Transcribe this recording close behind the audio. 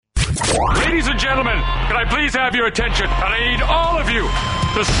Ladies and gentlemen, can I please have your attention? And I need all of you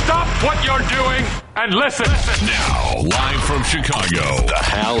to stop what you're doing and listen. Now, live from Chicago, the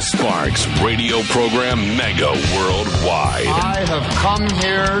Hal Sparks radio program Mega Worldwide. I have come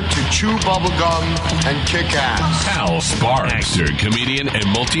here to chew bubblegum and kick ass. Hal Sparks, actor, comedian, and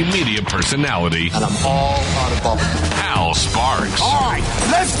multimedia personality. And I'm all out of bubblegum. Hal Sparks. All right,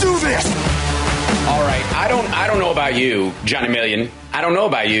 let's do this. All right, I don't know about you, Johnny Million. I don't know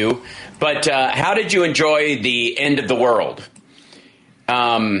about you, but how did you enjoy the end of the world?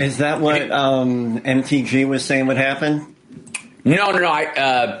 Is that what MTG was saying would happen? No.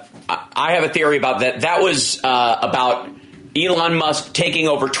 I have a theory about that. That was about Elon Musk taking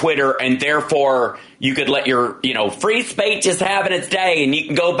over Twitter, and therefore you could let your, free speech is having its day, and you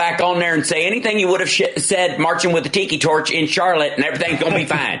can go back on there and say anything you would have said marching with the tiki torch in Charlotte, and everything's going to be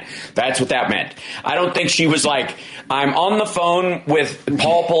fine. That's what that meant. I don't think she was like, I'm on the phone with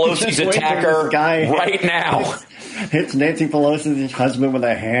Paul Pelosi's attacker right now. It's Nancy Pelosi's husband with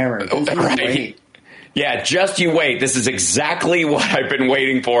a hammer. Right. Yeah, just you wait. This is exactly what I've been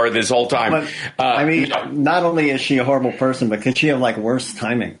waiting for this whole time. But, not only is she a horrible person, but could she have, worse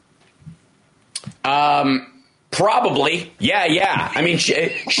timing? Probably. Yeah. I mean,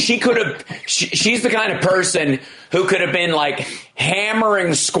 she could have. She's the kind of person who could have been,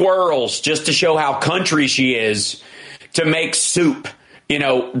 hammering squirrels just to show how country she is to make soup.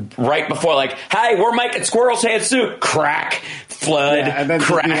 Right before, hey, we're making squirrel's head soup. Crack, flood, and then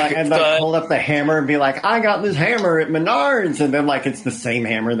crack, and then hold up the hammer and be like, I got this hammer at Menards. And then, it's the same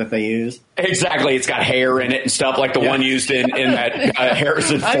hammer that they use. Exactly. It's got hair in it and stuff like the one used in that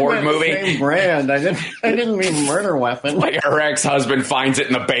Harrison Ford movie. Same brand. I didn't mean murder weapon. Her ex-husband finds it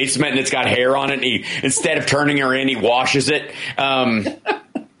in the basement and it's got hair on it. And he, instead of turning her in, he washes it. What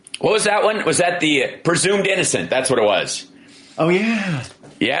was that one? Was that the Presumed Innocent? That's what it was. Oh, yeah.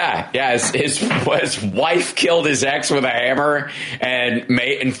 Yeah. His wife killed his ex with a hammer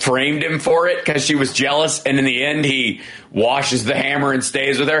and framed him for it because she was jealous. And in the end, he washes the hammer and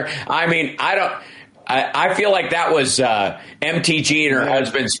stays with her. I mean, I feel like that was MTG and her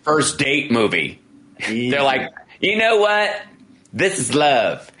husband's first date movie. Yeah. They're like, you know what? This is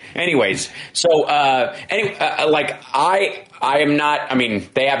love. Anyways, so I am not. I mean,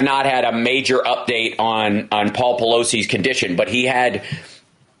 they have not had a major update on Paul Pelosi's condition, but he had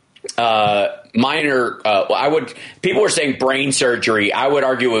minor. People were saying brain surgery. I would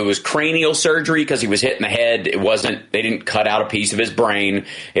argue it was cranial surgery because he was hit in the head. It wasn't. They didn't cut out a piece of his brain.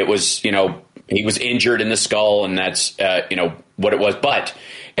 It was, he was injured in the skull, and that's what it was. But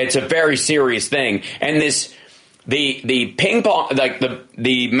it's a very serious thing, and this. The ping pong,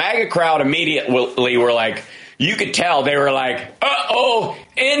 the MAGA crowd immediately were like, you could tell they were like, uh-oh,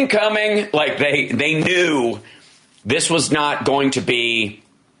 incoming. Like they knew this was not going to be,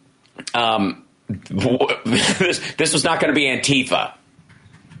 this was not going to be Antifa.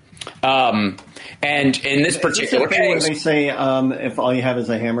 And in this particular case, they say, if all you have is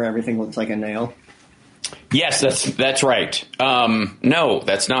a hammer, everything looks like a nail. Yes, that's right. No,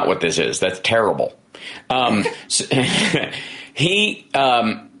 that's not what this is. That's terrible. He,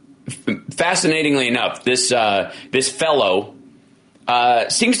 fascinatingly enough, this fellow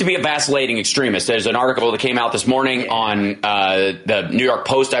seems to be a vacillating extremist. There's an article that came out this morning on the New York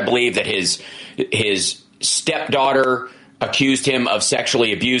Post, I believe, that his stepdaughter accused him of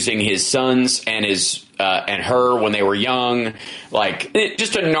sexually abusing his sons and his and her when they were young,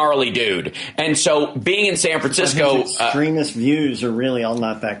 just a gnarly dude. And so, being in San Francisco, his extremist views are really all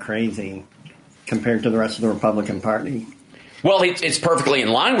not that crazy compared to the rest of the Republican Party. Well, it's perfectly in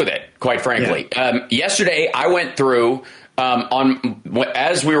line with it, quite frankly. Yeah. Yesterday, I went through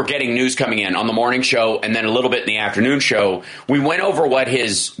as we were getting news coming in on the morning show and then a little bit in the afternoon show, we went over what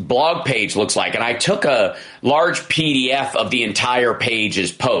his blog page looks like. And I took a large PDF of the entire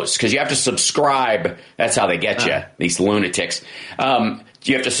page's posts because you have to subscribe. That's how they get you, these lunatics.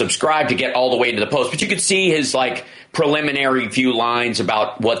 You have to subscribe to get all the way into the post. But you could see his preliminary few lines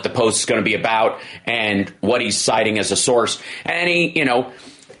about what the post is going to be about and what he's citing as a source. And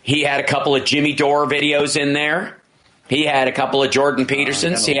he had a couple of Jimmy Dore videos in there. He had a couple of Jordan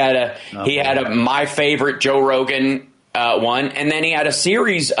Petersons. He had a my favorite Joe Rogan one, and then he had a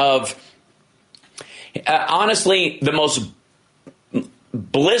series of honestly the most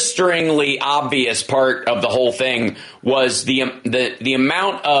blisteringly obvious part of the whole thing was the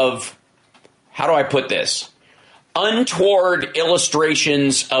amount of, how do I put this, untoward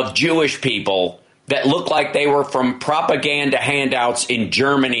illustrations of Jewish people that look like they were from propaganda handouts in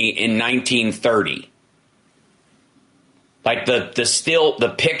Germany in 1930. Like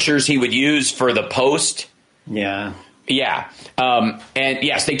the pictures he would use for the post. Yeah. Yeah. And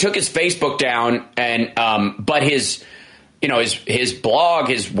yes, they took his Facebook down, and but his blog,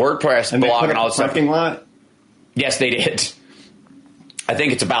 his WordPress blog, and all this stuff. Lot? Yes, they did. I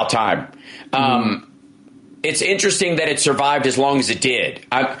think it's about time. It's interesting that it survived as long as it did.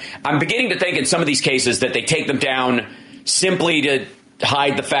 I'm beginning to think in some of these cases that they take them down simply to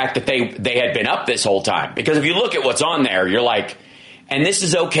hide the fact that they had been up this whole time. Because if you look at what's on there, you're like, and this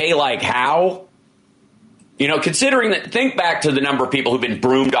is okay, like how? Considering that, think back to the number of people who've been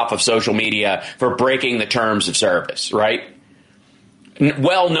broomed off of social media for breaking the terms of service, right?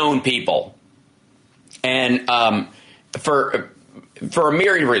 Well-known people. And for a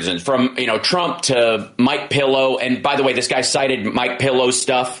myriad of reasons, from Trump to Mike Pillow, and by the way, this guy cited Mike Pillow's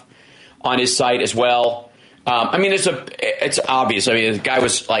stuff on his site as well. It's obvious. I mean, the guy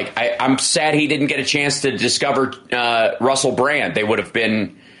was like, I'm sad he didn't get a chance to discover Russell Brand. They would have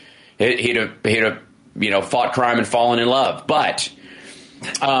been, he'd have fought crime and fallen in love. But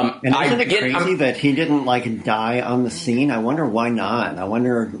and isn't it crazy that he didn't die on the scene? I wonder why not. I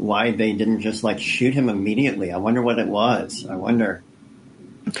wonder why they didn't just shoot him immediately. I wonder what it was. I wonder.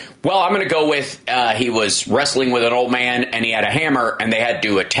 Well, I'm going to go with he was wrestling with an old man and he had a hammer and they had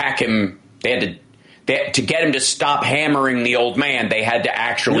to attack him. They had to get him to stop hammering the old man. They had to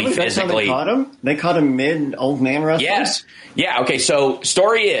actually physically. That's how they caught him? They caught him mid old man wrestling? Yes. Yeah. Okay. So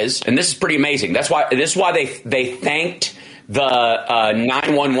story is, and this is pretty amazing. This is why they thanked the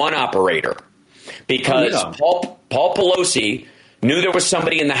 911 operator, because Paul Pelosi knew there was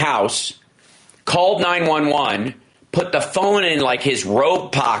somebody in the house, called 911, put the phone in his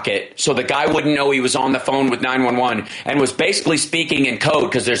robe pocket so the guy wouldn't know he was on the phone with 911, and was basically speaking in code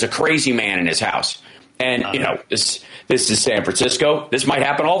because there's a crazy man in his house. And, this is San Francisco. This might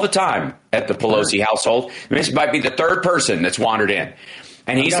happen all the time at the Pelosi household. This might be the third person that's wandered in.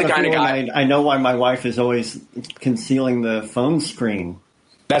 And he's the kind of guy. I know why my wife is always concealing the phone screen.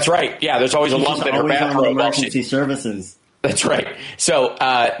 That's right. Yeah, there's always a lump in her bathrobe. Emergency services. That's right. So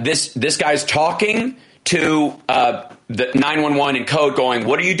this guy's talking to the 911 in code, going,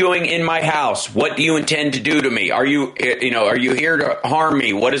 "What are you doing in my house? What do you intend to do to me? Are you here to harm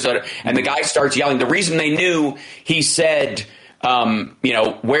me? What is it?" And the guy starts yelling. The reason they knew he said,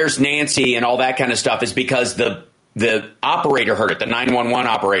 "Where's Nancy?" and all that kind of stuff is because the operator heard it. The 911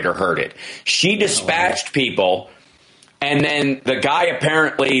 operator heard it. She dispatched people, and then the guy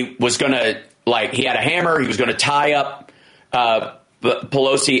apparently was going to, he had a hammer. He was going to tie up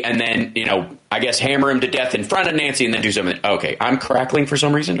Pelosi and then, I guess hammer him to death in front of Nancy and then do something. Okay, I'm crackling for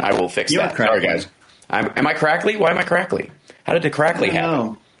some reason. I will fix that. Sorry, guys. Am I crackly? Why am I crackly? How did the crackly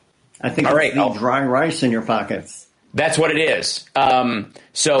happen? I think it's dry rice in your pockets. That's what it is.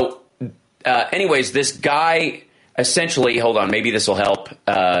 Anyways, this guy essentially, hold on, maybe this will help.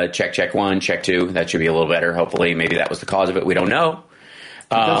 Check 1, check 2. That should be a little better. Hopefully, maybe that was the cause of it. We don't know.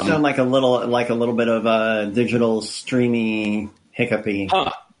 It does sound like a little bit of digital streamy hiccupy.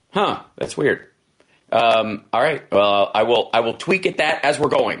 Huh. That's weird. All right. Well, I will tweak it that as we're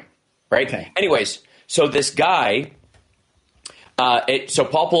going. Right. Okay. Anyways, so this guy. So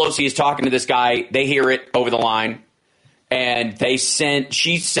Paul Pelosi is talking to this guy. They hear it over the line, and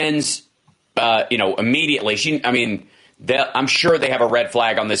she sends. Immediately. I'm sure they have a red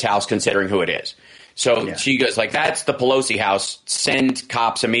flag on this house considering who it is. So She goes that's the Pelosi house. Send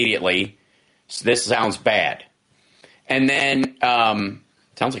cops immediately. This sounds bad. And then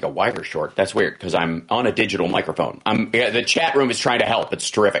sounds like a wider short. That's weird because I'm on a digital microphone. The chat room is trying to help. It's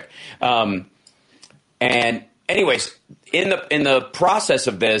terrific. And anyways, in the process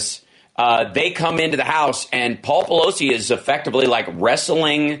of this, they come into the house and Paul Pelosi is effectively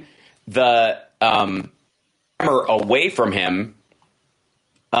wrestling the hammer away from him,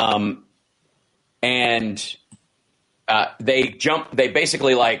 and they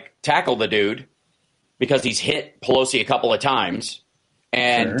basically tackle the dude because he's hit Pelosi a couple of times,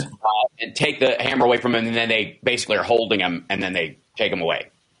 and take the hammer away from him, and then they basically are holding him, and then they take him away.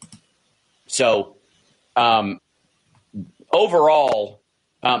 So overall,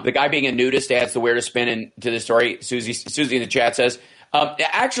 the guy being a nudist adds the weirdest spin into the story. Susie in the chat says,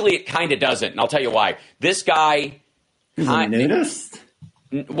 actually, it kind of doesn't, and I'll tell you why. This guy... He's a nudist?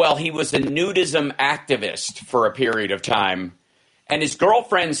 Well, he was a nudism activist for a period of time, and his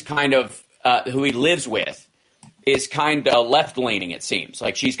girlfriend's kind of, who he lives with, is kind of left-leaning, it seems.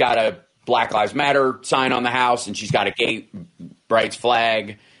 She's got a Black Lives Matter sign on the house, and she's got a gay rights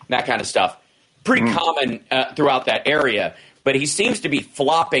flag, that kind of stuff. Pretty common throughout that area, but he seems to be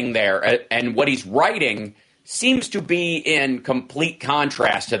flopping there, and what he's writing seems to be in complete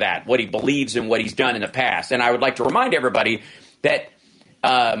contrast to that, what he believes and what he's done in the past. And I would like to remind everybody that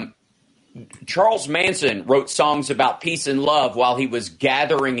Charles Manson wrote songs about peace and love while he was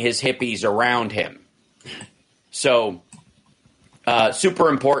gathering his hippies around him. So, super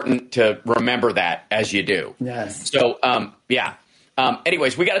important to remember that as you do. Yes. So, yeah.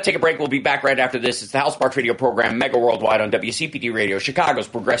 Anyways, we got to take a break. We'll be back right after this. It's the Hal Sparks Radio program, Mega Worldwide on WCPT Radio, Chicago's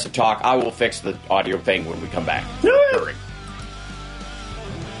Progressive Talk. I will fix the audio thing when we come back. Hurry.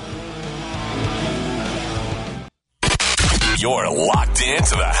 You're locked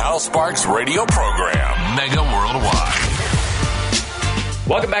into the Hal Sparks Radio program, Mega Worldwide.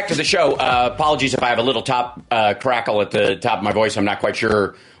 Welcome back to the show. Apologies if I have a little crackle at the top of my voice. I'm not quite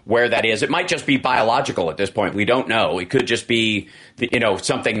sure where that is. It might just be biological at this point. We don't know. It could just be,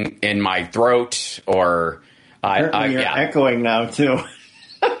 something in my throat or... You're echoing now, too.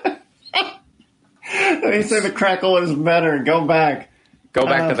 They say the crackle is better. Go back. Go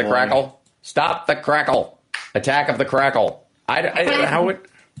back to the crackle. Stop the crackle. Attack of the crackle.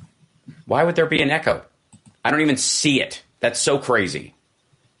 Why would there be an echo? I don't even see it. That's so crazy.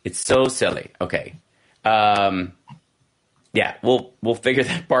 It's so silly. Okay. Yeah, we'll figure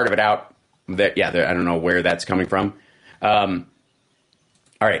that part of it out. I don't know where that's coming from. All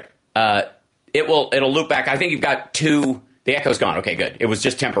right. It'll loop back. I think you've got two. The echo's gone. Okay, good. It was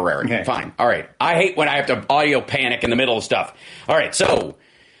just temporary. Okay. Fine. All right. I hate when I have to audio panic in the middle of stuff. All right. So,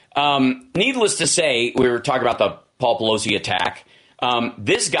 needless to say, we were talking about the Paul Pelosi attack.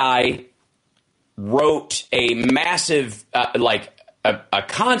 This guy wrote a massive, a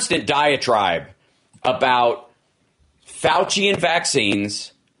constant diatribe about Fauci and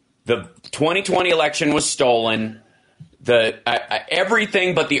vaccines. The 2020 election was stolen.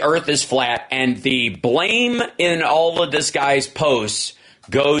 Everything but the earth is flat. And the blame in all of this guy's posts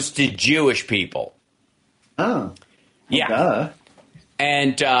goes to Jewish people. Oh. Yeah. Duh.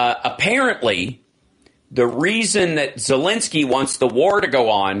 And apparently, the reason that Zelensky wants the war to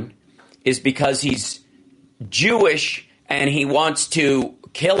go on is because he's Jewish and he wants to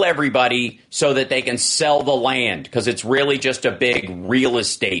kill everybody so that they can sell the land because it's really just a big real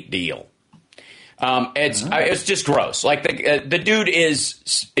estate deal. It's just gross. Like the dude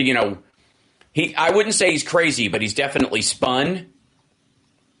is, I wouldn't say he's crazy, but he's definitely spun.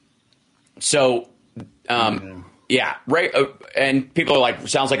 So, yeah, right. And people are like,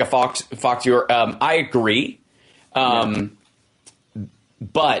 sounds like a fox. I agree. But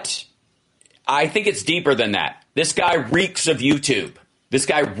I think it's deeper than that. This guy reeks of YouTube. This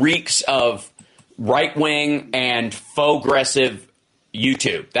guy reeks of right-wing and faux-aggressive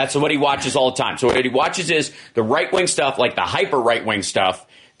YouTube. That's what he watches all the time. So what he watches is the right-wing stuff, like the hyper-right-wing stuff,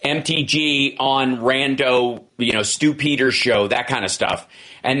 MTG on rando, Stu Peters show, that kind of stuff.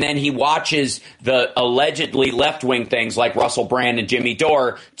 And then he watches the allegedly left-wing things like Russell Brand and Jimmy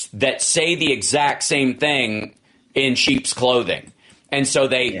Dore that say the exact same thing in sheep's clothing. And so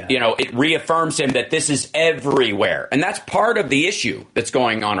it reaffirms him that this is everywhere. And that's part of the issue that's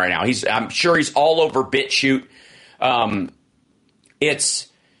going on right now. I'm sure he's all over BitChute. And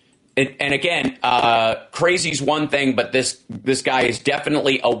again, crazy's one thing, but this guy is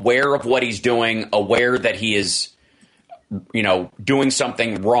definitely aware of what he's doing, aware that he is, doing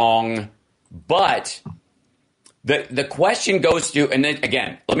something wrong. But the question goes to, and then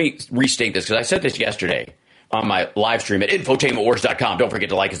again, let me restate this because I said this yesterday on my live stream at infotainmentwars.com. Don't forget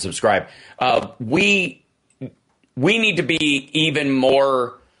to like and subscribe. We need to be even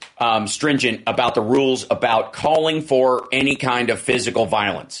more stringent about the rules about calling for any kind of physical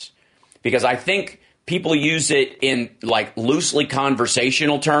violence, because I think people use it in like loosely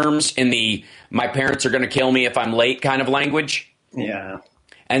conversational terms in the "my parents are going to kill me if I'm late" kind of language. Yeah,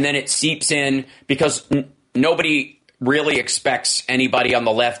 and then it seeps in because nobody really expects anybody on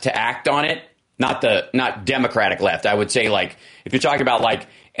the left to act on it. Not Democratic left. I would say, like, if you're talking about like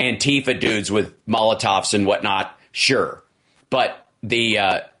Antifa dudes with Molotovs and whatnot, sure. But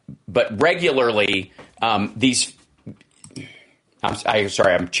regularly these. I'm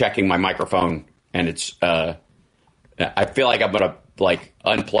sorry. I'm checking my microphone, and it's. I feel like I'm gonna like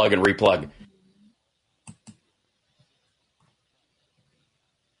unplug and replug.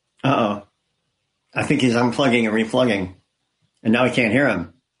 Uh-oh. I think he's unplugging and replugging, and now I can't hear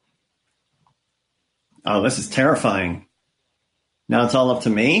him. Oh, this is terrifying. Now it's all up to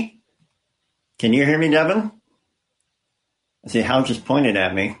me? Can you hear me, Devin? I see Hal just pointed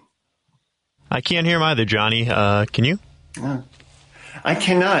at me. I can't hear him either, Johnny. Can you? I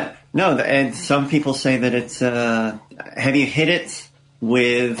cannot. No, and some people say that it's... have you hit it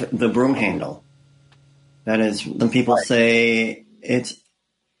with the broom handle? That is, some people say it's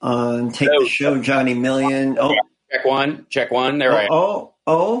on Take the Show, Johnny Million. Oh, Check one. There I am.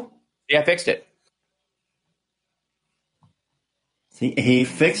 Oh. Yeah, I fixed it. He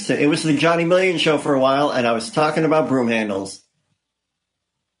fixed it. It was the Johnny Million show for a while, and I was talking about broom handles.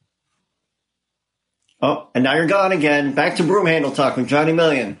 Oh, and now you're gone again. Back to broom handle talk with Johnny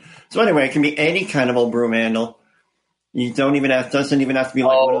Million. So anyway, it can be any kind of old broom handle. You doesn't even have to be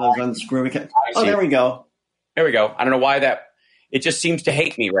like one of those unscrewy. Oh, there we go. There we go. I don't know why it just seems to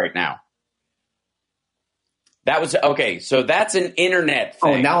hate me right now. That was, okay, so that's an internet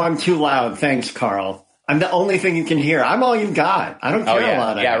thing. Oh, now I'm too loud. Thanks, Carl. I'm the only thing you can hear. I'm all you've got. I don't care a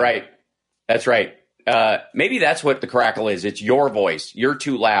lot. Yeah, right. That's right. Maybe that's what the crackle is. It's your voice. You're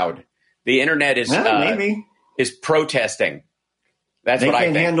too loud. The internet is maybe is protesting. That's what I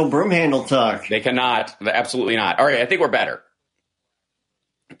think. They can't handle broom handle talk. They cannot. Absolutely not. All right, I think we're better.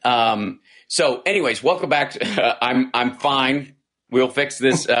 So, anyways, welcome back. I'm fine. We'll fix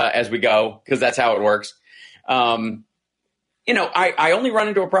this as we go because that's how it works. I only run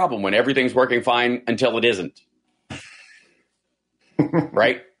into a problem when everything's working fine until it isn't.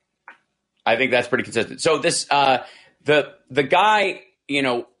 Right? I think that's pretty consistent. So this the guy,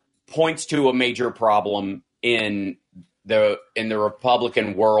 points to a major problem in the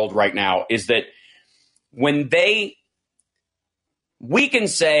Republican world right now is that when we can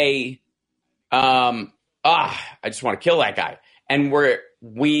say, I just want to kill that guy. And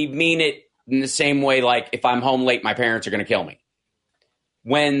we mean it in the same way, like if I'm home late, my parents are going to kill me.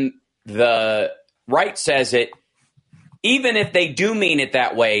 When the right says it, even if they do mean it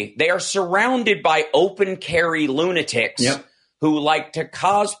that way, they are surrounded by open carry lunatics who like to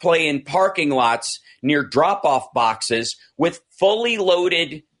cosplay in parking lots near drop-off boxes with fully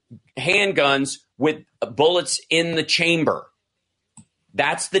loaded handguns with bullets in the chamber.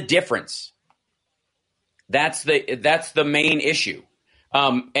 That's the difference. That's the main issue.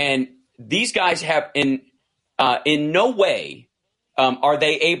 And these guys have in no way are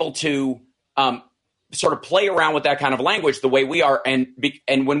they able to sort of play around with that kind of language the way we are. And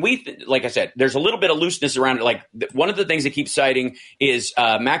when like I said, there's a little bit of looseness around it. Like one of the things they keep citing is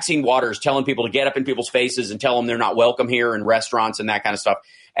Maxine Waters telling people to get up in people's faces and tell them they're not welcome here in restaurants and that kind of stuff.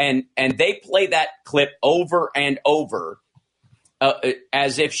 And they play that clip over and over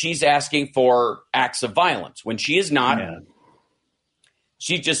as if she's asking for acts of violence when she is not. Yeah.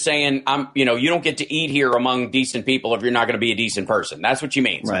 She's just saying, you don't get to eat here among decent people if you're not going to be a decent person. That's what she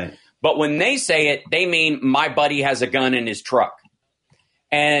means. Right. But when they say it, they mean my buddy has a gun in his truck.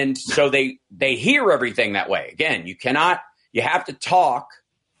 And so they hear everything that way. Again, you have to talk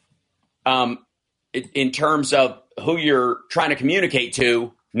in terms of who you're trying to communicate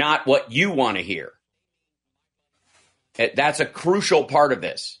to, not what you want to hear. That's a crucial part of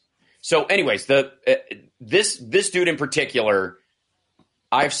this. So anyways, this dude in particular,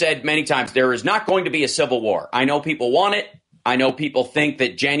 I've said many times, there is not going to be a civil war. I know people want it. I know people think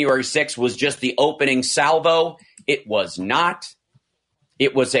that January 6th was just the opening salvo. It was not.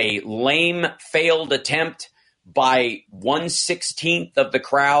 It was a lame, failed attempt by 1/16 of the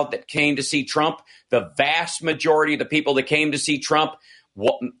crowd that came to see Trump. The vast majority of the people that came to see Trump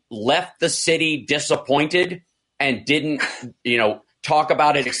left the city disappointed and didn't, talk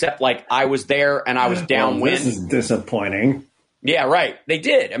about it except like I was there and I was downwind. This is disappointing. Yeah, right. They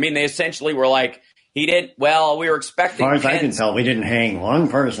did. I mean, they essentially were like, we were expecting. As far as I can tell, we didn't hang one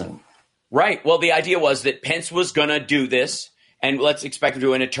person. Right. Well, the idea was that Pence was going to do this, and let's expect him to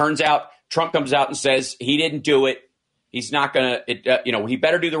do it. And it turns out Trump comes out and says he didn't do it. He's not going to, he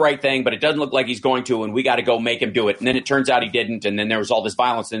better do the right thing, but it doesn't look like he's going to, and we got to go make him do it. And then it turns out he didn't, and then there was all this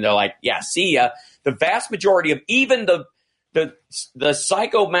violence, and they're like, yeah, see ya. The vast majority of even the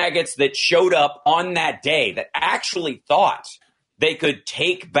psycho maggots that showed up on that day that actually thought they could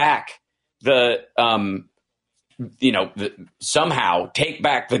take back somehow take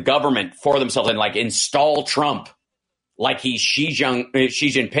back the government for themselves and like install Trump like he's Xi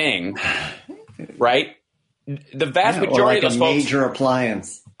Jinping, right? The vast majority of those folks, major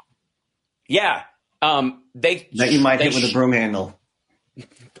appliance. Yeah, that you might hit with a broom handle.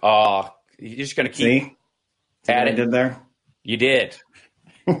 You're just going to keep at it. Did there? You did.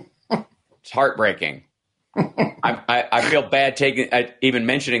 It's heartbreaking. I feel bad even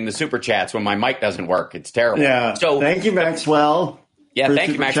mentioning the super chats when my mic doesn't work. It's terrible. Yeah. So thank you, Maxwell. Yeah,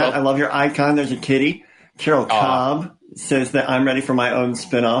 thank you, Maxwell. Chat. I love your icon. There's a kitty. Carol Cobb says that I'm ready for my own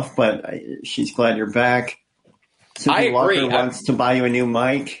spinoff, but she's glad you're back. I agree. Walker wants to buy you a new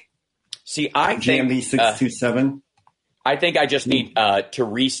mic. See, I think GMB 627. I think I just need to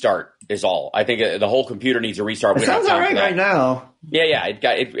restart. Is all. I think the whole computer needs a restart. It sounds all right now. Yeah.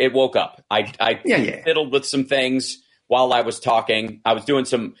 It woke up. I fiddled with some things while I was talking. I was doing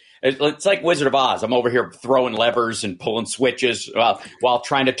some. It's like Wizard of Oz. I'm over here throwing levers and pulling switches while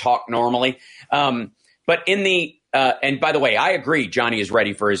trying to talk normally. But in the and by the way, I agree. Johnny is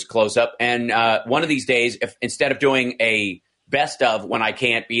ready for his close up. And one of these days, if instead of doing a best of when I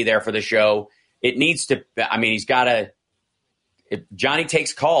can't be there for the show, it needs to. I mean, he's got to. If Johnny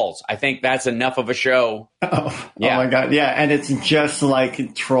takes calls, I think that's enough of a show. Oh my God. Yeah. And it's just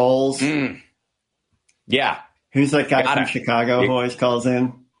like trolls. Yeah. Who's that guy from Chicago who always calls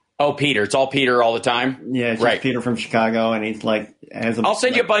in? Oh, Peter. It's all Peter all the time. Yeah, it's just Peter from Chicago, and he's like I'll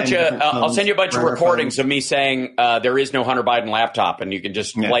send you a bunch of recordings of me saying there is no Hunter Biden laptop, and you can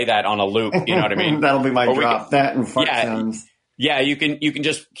just play that on a loop. You know what I mean? That'll be my drop. That and fart sounds. Yeah, you can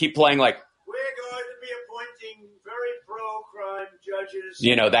just keep playing like we're going to be appointing very pro-crime judges.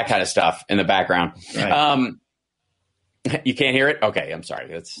 You know, that kind of stuff in the background. Right. You can't hear it? Okay, I'm sorry.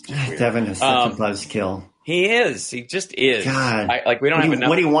 That's weird. Devin is such a buzzkill. He is. He just is. God. We don't have enough.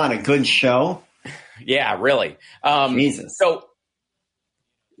 What do you want? A good show? Yeah, really. Jesus. So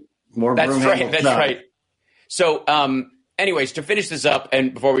more. That's right. That's right. So, anyways, to finish this up,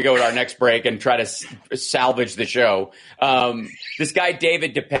 and before we go to our next break and try to salvage the show, this guy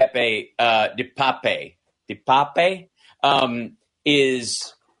David DePape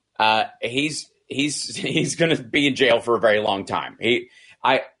is he's going to be in jail for a very long time.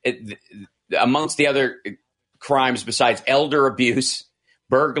 Amongst the other crimes besides elder abuse,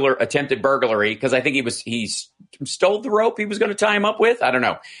 attempted burglary, because I think he stole the rope he was going to tie him up with. I don't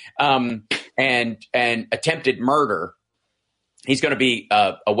know. And attempted murder. He's going to be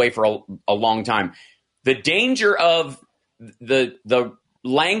away for a long time. The danger of the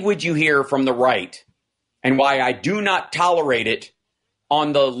language you hear from the right, and why I do not tolerate it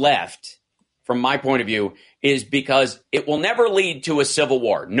on the left, from my point of view, is because it will never lead to a civil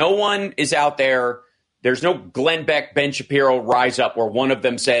war. No one is out there. There's no Glenn Beck, Ben Shapiro rise up where one of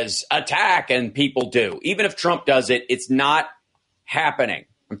them says attack and people do. Even if Trump does it, it's not happening.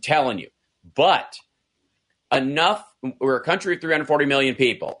 I'm telling you. But we're a country of 340 million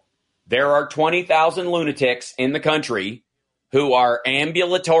people. There are 20,000 lunatics in the country who are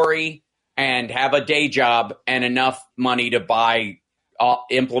ambulatory and have a day job and enough money to buy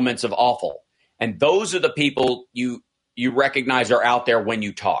implements of awful. And those are the people you recognize are out there when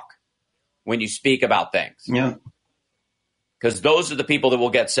you talk, when you speak about things. Yeah. Because those are the people that will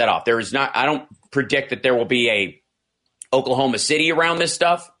get set off. I don't predict that there will be a Oklahoma City around this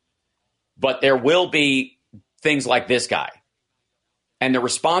stuff, but there will be things like this guy. And the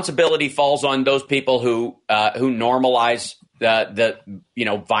responsibility falls on those people who normalize the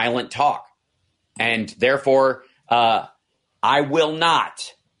violent talk. And therefore, I will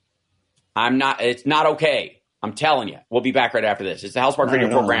not. It's not okay. I'm telling you. We'll be back right after this. It's the Hal Sparks Radio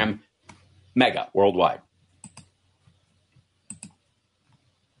program, Mega Worldwide.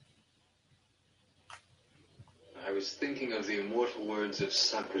 I was thinking of the immortal words of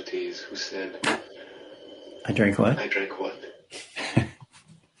Socrates, who said, I drank what? I drank what?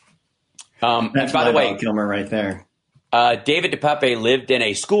 That's by the way, Kilmer right there. David DePape lived in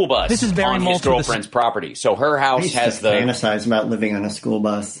a school bus this is Barry on Moulton his girlfriend's property. So her house has the fantasize about living on a school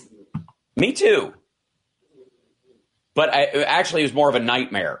bus. Me too. But actually, it was more of a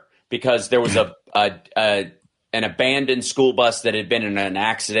nightmare because there was an abandoned school bus that had been in an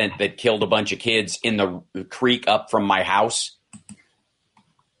accident that killed a bunch of kids in the creek up from my house.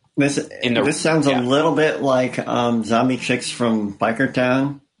 This sounds a little bit like zombie chicks from Biker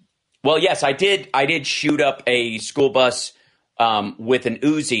Town. Well, yes, I did shoot up a school bus with an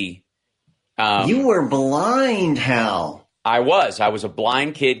Uzi. You were blind, Hal. I was a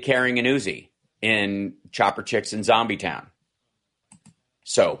blind kid carrying an Uzi in Chopper Chicks in Zombie Town.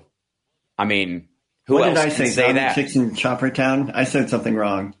 So, I mean, who else can say Zombie that? Chicks in Chopper Town? I said something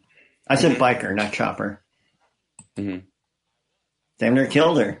wrong. I said biker, not chopper. Mm-hmm. Damn near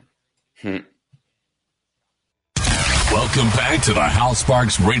killed her. Welcome back to the Hal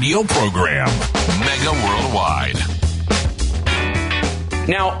Sparks radio program, Mega Worldwide.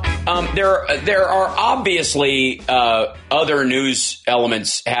 Now, there are obviously other news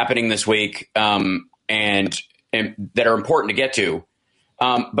elements happening this week and that are important to get to.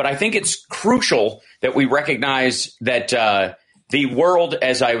 But I think it's crucial that we recognize that the world,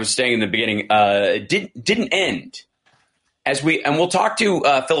 as I was saying in the beginning, didn't end. We'll talk to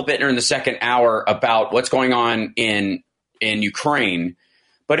Philip Bittner in the second hour about what's going on in Ukraine.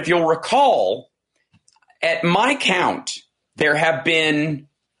 But if you'll recall, at my count, there have been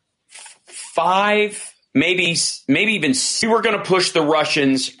 5, maybe even 6. We were going to push the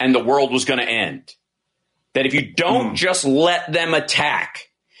Russians and the world was going to end. That if you don't just let them attack,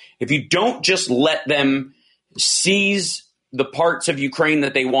 if you don't just let them seize the parts of Ukraine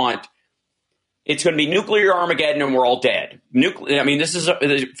that they want, it's going to be nuclear Armageddon and we're all dead. This is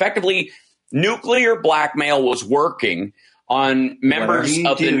effectively nuclear blackmail was working on members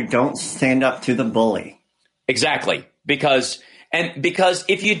of the... Don't stand up to the bully. Exactly. Because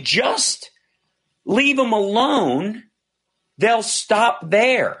if you just leave them alone, they'll stop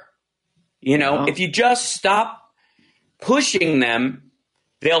there. If you just stop pushing them,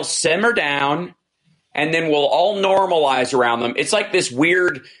 they'll simmer down, and then we'll all normalize around them. It's like this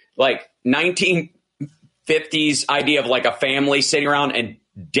weird, 1950s idea of a family sitting around and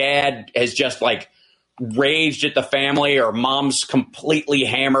dad has just raged at the family, or mom's completely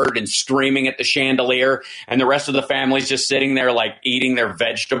hammered and screaming at the chandelier, and the rest of the family's just sitting there eating their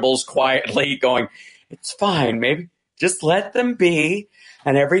vegetables quietly, going, it's fine, maybe just let them be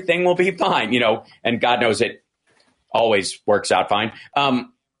and everything will be fine, and God knows it always works out fine.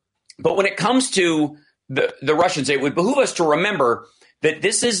 But when it comes to the Russians, it would behoove us to remember that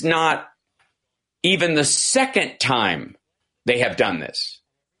this is not even the second time they have done this.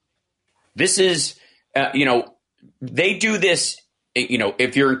 This is, they do this,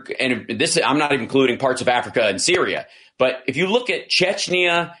 if you're, and this, I'm not including parts of Africa and Syria, but if you look at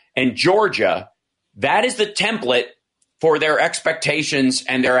Chechnya and Georgia, that is the template for their expectations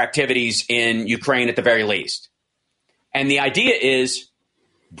and their activities in Ukraine at the very least. And the idea is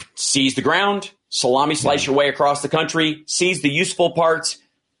seize the ground, salami slice your way across the country, seize the useful parts,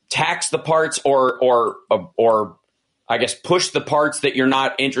 tax the parts, or I guess push the parts that you're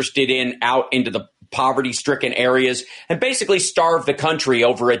not interested in out into the poverty-stricken areas, and basically starve the country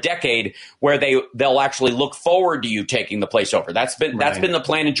over a decade where they'll actually look forward to you taking the place over. That's been the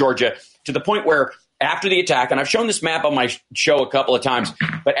plan in Georgia, to the point where after the attack, and I've shown this map on my show a couple of times,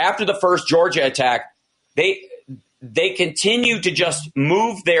 but after the first Georgia attack, they continue to just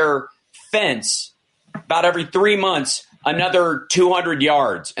move their fence about every 3 months another 200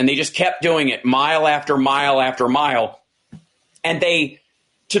 yards, and they just kept doing it mile after mile after mile, and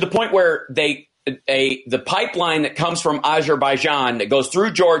to the point where the pipeline that comes from Azerbaijan that goes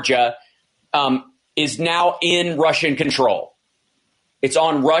through Georgia is now in Russian control. It's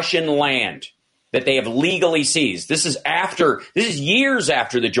on Russian land that they have legally seized. This is years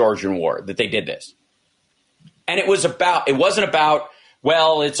after the Georgian War that they did this. And it wasn't about,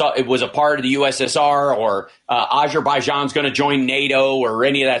 well, it was a part of the USSR, or Azerbaijan's going to join NATO, or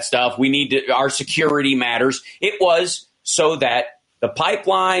any of that stuff. Our security matters. It was so that the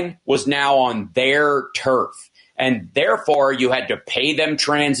pipeline was now on their turf, and therefore you had to pay them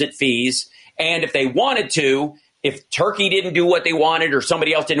transit fees. And if they wanted to, if Turkey didn't do what they wanted, or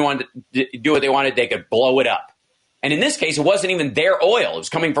somebody else didn't want to do what they wanted, they could blow it up. And in this case, it wasn't even their oil. It was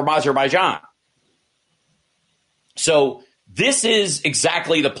coming from Azerbaijan. So this is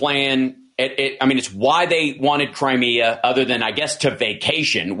exactly the plan. It's why they wanted Crimea, other than, I guess, to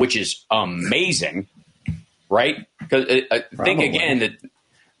vacation, which is amazing, right? Because I think, again, that,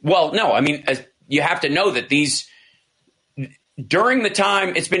 well, no, you have to know that during the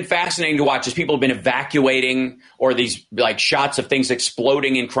time, it's been fascinating to watch as people have been evacuating, or these shots of things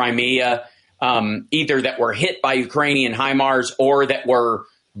exploding in Crimea, either that were hit by Ukrainian HIMARS or that were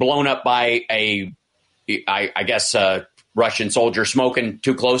blown up by a Russian soldier smoking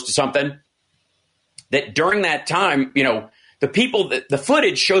too close to something. That during that time, the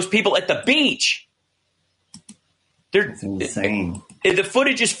footage shows people at the beach. It's insane. The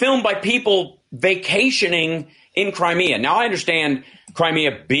footage is filmed by people vacationing in Crimea. Now, I understand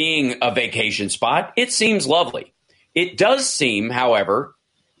Crimea being a vacation spot. It seems lovely. It does seem, however,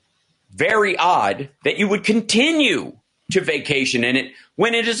 very odd that you would continue to vacation in it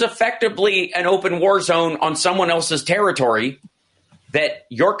when it is effectively an open war zone on someone else's territory that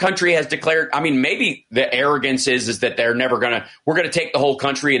your country has declared. Maybe the arrogance is that we're going to take the whole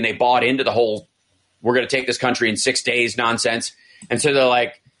country, and they bought into the whole, we're going to take this country in 6 days nonsense. And so they're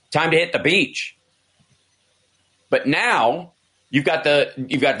like, time to hit the beach. But now you've got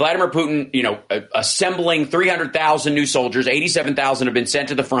Vladimir Putin, assembling 300,000 new soldiers. 87,000 have been sent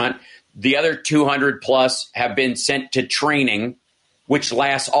to the front. The other 200 plus have been sent to training, which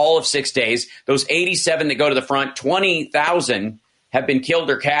lasts all of 6 days. Those 87 that go to the front, 20,000 have been killed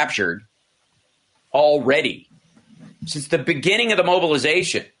or captured already since the beginning of the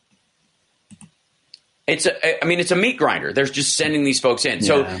mobilization. It's a meat grinder. They're just sending these folks in. Yeah.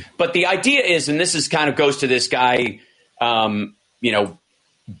 So, but the idea is, and this is kind of goes to this guy,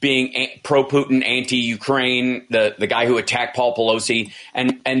 being pro-Putin, anti-Ukraine, the guy who attacked Paul Pelosi,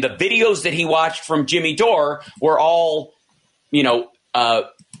 and the videos that he watched from Jimmy Dore were all,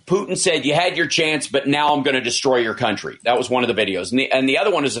 Putin said, you had your chance, but now I'm going to destroy your country. That was one of the videos. And the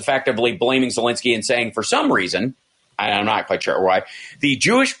other one is effectively blaming Zelensky and saying, for some reason, I'm not quite sure why, the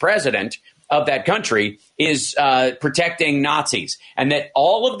Jewish president of that country is protecting Nazis, and that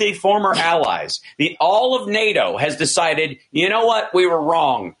all of the former allies, all of NATO has decided, you know what, we were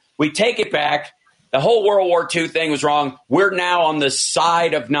wrong. We take it back. The whole World War II thing was wrong. We're now on the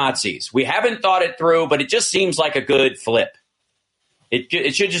side of Nazis. We haven't thought it through, but it just seems like a good flip.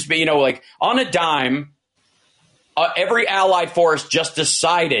 It should just be, like on a dime, every allied force just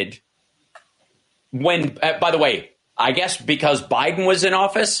decided when, by the way, I guess because Biden was in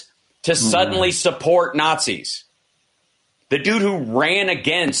office, to suddenly support Nazis. The dude who ran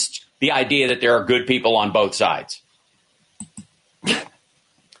against the idea that there are good people on both sides.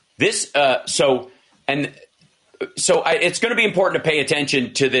 It's going to be important to pay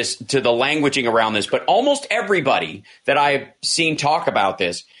attention to this, to the languaging around this. But almost everybody that I've seen talk about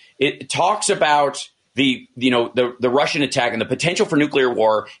this, it talks about the Russian attack and the potential for nuclear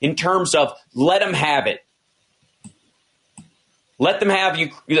war in terms of let them have it. Let them have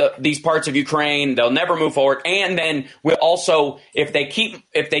these parts of Ukraine. They'll never move forward. And then we'll also, if they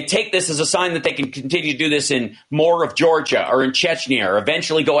take this as a sign that they can continue to do this in more of Georgia or in Chechnya, or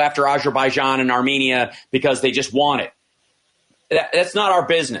eventually go after Azerbaijan and Armenia because they just want it. That's not our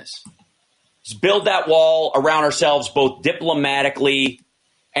business. Just build that wall around ourselves, both diplomatically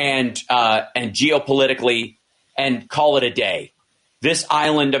and geopolitically, and call it a day. This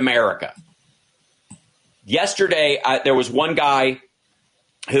island America. Yesterday, there was one guy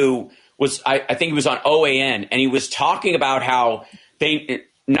who was, I think he was on OAN, and he was talking about how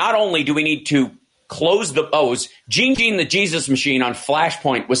not only do we need to close the O's, Gene the Jesus Machine on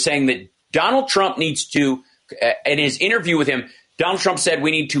Flashpoint was saying that Donald Trump needs to, in his interview with him, Donald Trump said we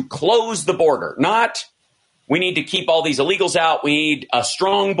need to close the border, not we need to keep all these illegals out. We need a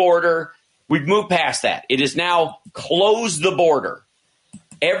strong border. We've moved past that. It is now close the border.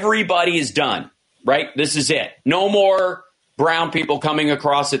 Everybody is done. Right? This is it. No more brown people coming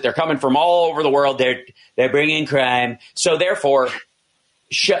across it. They're coming from all over the world. They're bringing crime. So therefore,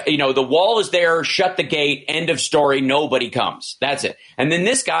 the wall is there. Shut the gate. End of story. Nobody comes. That's it. And then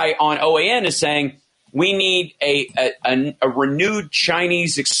this guy on OAN is saying we need a renewed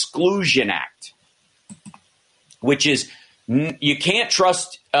Chinese Exclusion Act, which is you can't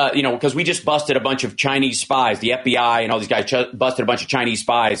trust, because we just busted a bunch of Chinese spies. The FBI and all these guys busted a bunch of Chinese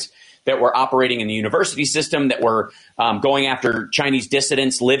spies that were operating in the university system, that were going after Chinese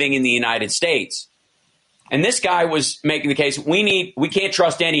dissidents living in the United States. And this guy was making the case, we can't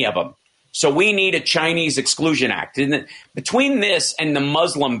trust any of them. So we need a Chinese Exclusion Act. And between this and the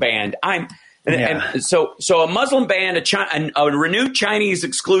Muslim ban, so a Muslim ban, a renewed Chinese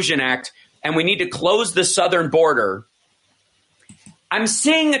Exclusion Act, and we need to close the southern border. I'm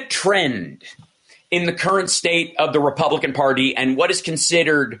seeing a trend in the current state of the Republican Party and what is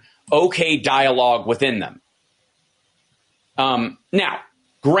considered okay dialogue within them. Now,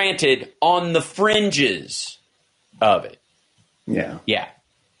 granted, on the fringes of it. Yeah.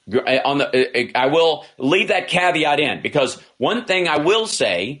 I will leave that caveat in, because one thing I will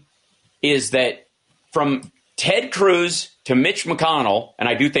say is that from Ted Cruz to Mitch McConnell, and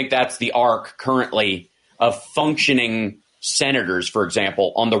I do think that's the arc currently of functioning senators, for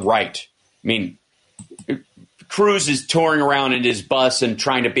example, on the right. I mean, Cruz is touring around in his bus and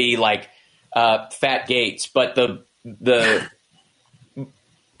trying to be like Fat Gates, but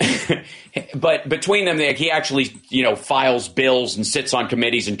but between them, he actually files bills and sits on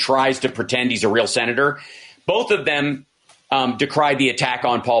committees and tries to pretend he's a real senator. Both of them decried the attack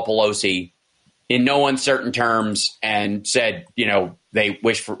on Paul Pelosi in no uncertain terms and said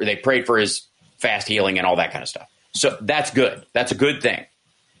they prayed for his fast healing and all that kind of stuff. So that's good. That's a good thing.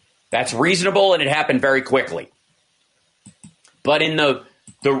 That's reasonable, and it happened very quickly. But in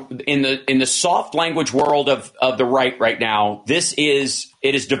the soft language world of the right now,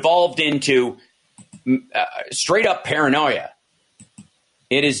 it has devolved into straight up paranoia.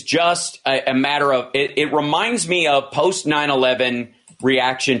 It is just a matter of it reminds me of post 9/11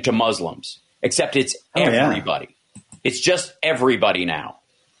 reaction to Muslims, except it's everybody. Yeah. It's just everybody now,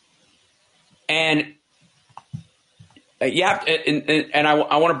 and and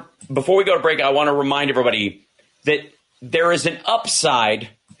I want to, before we go to break, I want to remind everybody that there is an upside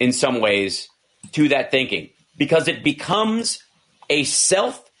in some ways to that thinking, because it becomes a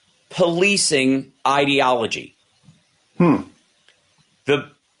self-policing ideology.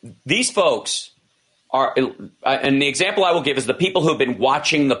 These folks are, and the example I will give is the people who have been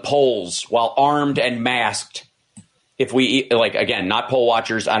watching the polls while armed and masked. If we, again, not poll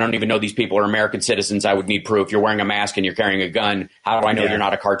watchers, I don't even know these people are American citizens. I would need proof. You're wearing a mask and you're carrying a gun. How do I know you're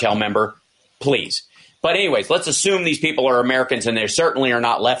not a cartel member? Please. But anyways, let's assume these people are Americans, and they certainly are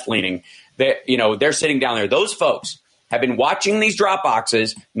not left-leaning. They're sitting down there. Those folks have been watching these drop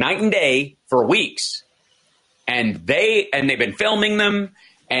boxes night and day for weeks. And they've been filming them,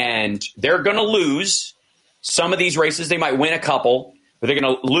 and they're going to lose some of these races. They might win a couple, but they're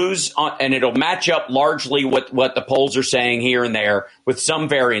going to lose, and it'll match up largely with what the polls are saying here and there with some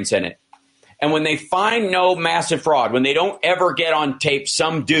variance in it. And when they find no massive fraud, when they don't ever get on tape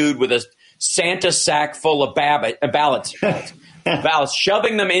some dude with a Santa sack full of ballots,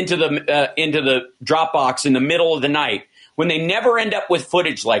 shoving them into the drop box in the middle of the night, when they never end up with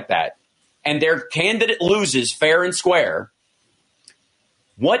footage like that, and their candidate loses fair and square,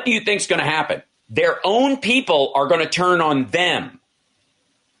 what do you think is going to happen? Their own people are going to turn on them.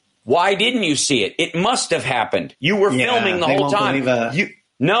 Why didn't you see it? It must have happened. You were filming the whole time.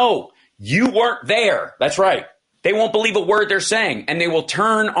 You weren't there. That's right. They won't believe a word they're saying, and they will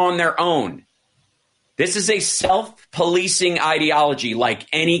turn on their own. This is a self-policing ideology like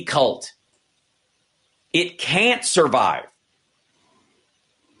any cult. It can't survive.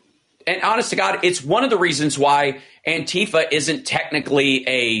 And honest to God, it's one of the reasons why Antifa isn't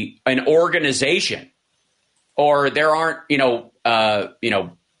technically an organization, or there aren't,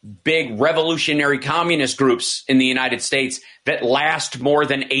 big revolutionary communist groups in the United States that last more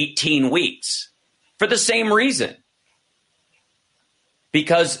than 18 weeks for the same reason.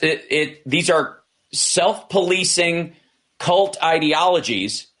 Because these are self-policing cult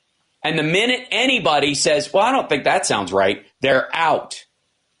ideologies. And the minute anybody says, well, I don't think that sounds right, they're out.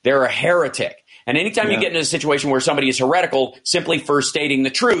 They're a heretic. And anytime you get into a situation where somebody is heretical simply for stating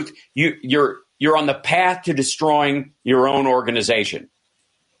the truth, you're on the path to destroying your own organization.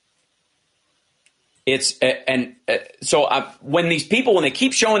 When they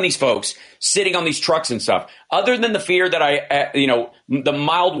keep showing these folks sitting on these trucks and stuff, other than the fear that the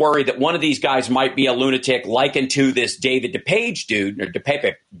mild worry that one of these guys might be a lunatic likened to this David DePage dude,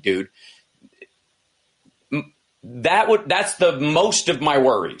 that's the most of my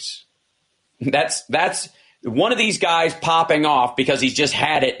worries. That's one of these guys popping off because he's just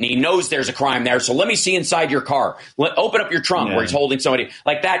had it and he knows there's a crime there. So let me see inside your car. Open up your trunk where he's holding somebody,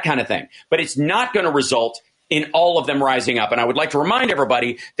 like that kind of thing. But it's not going to result in all of them rising up. And I would like to remind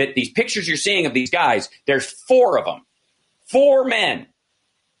everybody that these pictures you're seeing of these guys, there's 4 of them, 4 men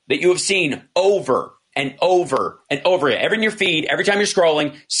that you have seen over and over and over again. Every in your feed, every time you're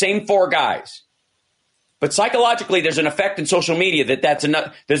scrolling, same 4 guys. But psychologically, there's an effect in social media that's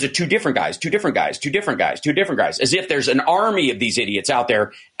enough. There's 2 different guys, 2 different guys, 2 different guys, 2 different guys, as if there's an army of these idiots out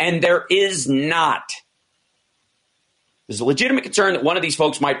there, and there is not. There's a legitimate concern that one of these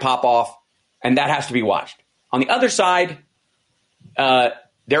folks might pop off, and that has to be watched. On the other side,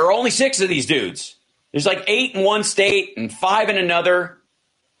 there are only 6 of these dudes. There's like 8 in one state and 5 in another.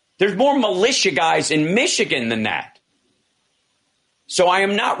 There's more militia guys in Michigan than that. So I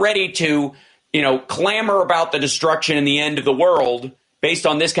am not ready to clamor about the destruction and the end of the world based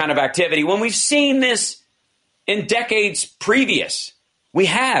on this kind of activity when we've seen this in decades previous. We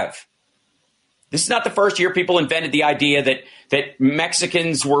have. This is not the first year people invented the idea that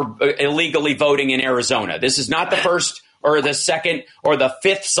Mexicans were illegally voting in Arizona. This is not the first or the second or the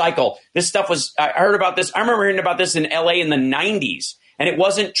 5th cycle. This stuff I heard about this. I remember hearing about this in LA in the 90s, and it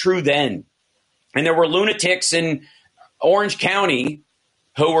wasn't true then. And there were lunatics in Orange County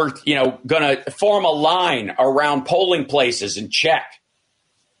who were, going to form a line around polling places and check.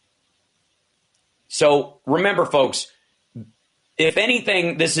 So remember, folks, if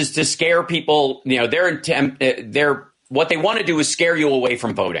anything, this is to scare people. What they want to do is scare you away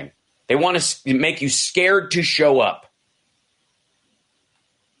from voting. They want to make you scared to show up.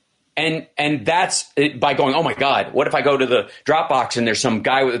 And that's by going, oh my God, what if I go to the drop box and there's some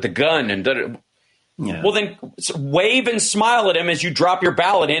guy with a gun and yeah. Well, then wave and smile at him as you drop your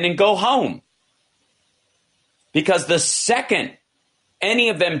ballot in and go home. Because the second any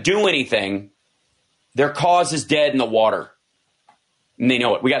of them do anything, their cause is dead in the water. And they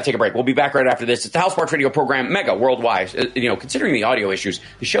know it. We got to take a break. We'll be back right after this. It's the Hal Sparks Radio program, Mega Worldwide. Considering the audio issues,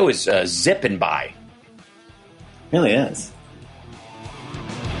 the show is zipping by. It really is.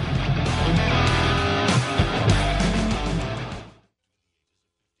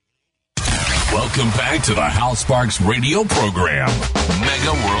 Welcome back to the Hal Sparks Radio program,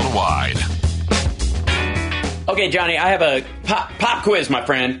 Mega Worldwide. Okay, Johnny, I have a pop quiz, my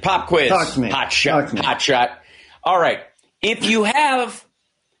friend. Pop quiz. Talk to me. Hot shot. All right. If you have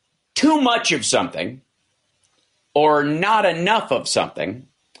too much of something or not enough of something,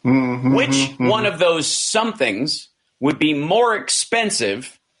 which one of those somethings would be more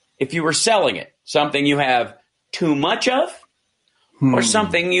expensive if you were selling it? Something you have too much of or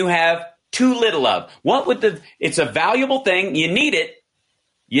something you have too little of? It's a valuable thing. You need it.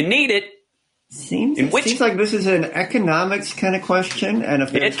 Seems like this is an economics kind of question, and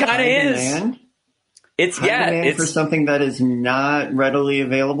if there's demand for something that is not readily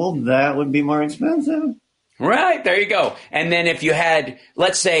available, that would be more expensive. Right, there you go. And then if you had,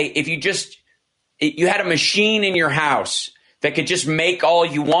 let's say, if you had a machine in your house that could just make all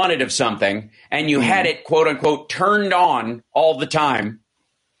you wanted of something, and you had it, quote unquote, turned on all the time,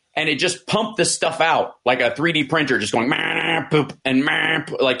 and it just pumped the stuff out like a 3D printer, just going poop and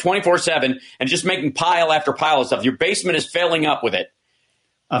like 24/7, and just making pile after pile of stuff. Your basement is filling up with it.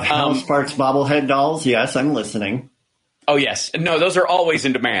 Of Hal Sparks bobblehead dolls? Yes, I'm listening. Oh, yes. No, those are always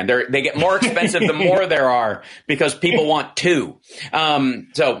in demand. They get more expensive the more there are because people want two.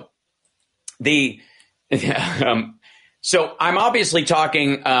 So I'm obviously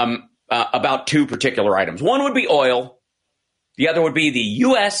talking about two particular items. One would be oil. The other would be the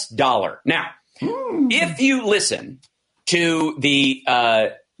U.S. dollar. Now, if you listen to the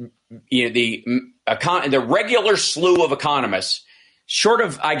regular slew of economists, short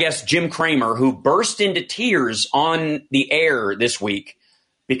of, I guess, Jim Cramer, who burst into tears on the air this week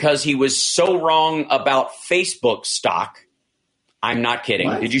because he was so wrong about Facebook stock. I'm not kidding.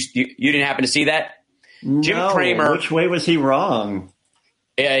 What? Did you didn't happen to see that? No, Jim Cramer. Which way was he wrong?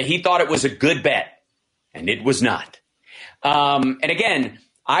 He thought it was a good bet, and it was not. And again,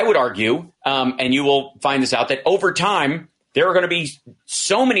 I would argue, and you will find this out, that over time, there are going to be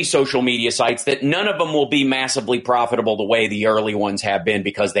so many social media sites that none of them will be massively profitable the way the early ones have been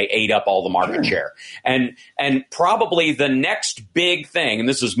because they ate up all the market share. And probably the next big thing, and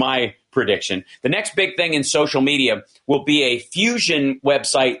this is my prediction, the next big thing in social media will be a fusion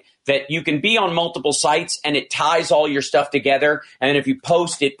website that you can be on multiple sites and it ties all your stuff together. And if you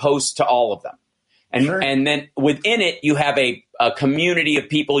post, it posts to all of them. And then within it, you have a community of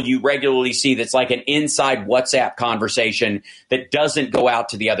people you regularly see that's like an inside WhatsApp conversation that doesn't go out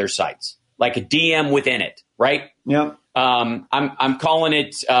to the other sites, like a DM within it, right? Yep. I'm calling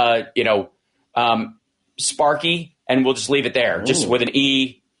it, Sparky, and we'll just leave it there, just with an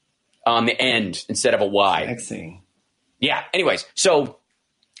E on the end instead of a Y. Sexy. Yeah. Anyways, so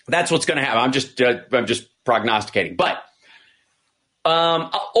that's what's going to happen. I'm just prognosticating, but.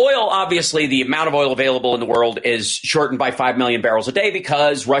 Oil, obviously, the amount of oil available in the world is shortened by 5 million barrels a day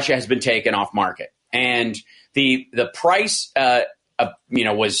because Russia has been taken off market. And the price,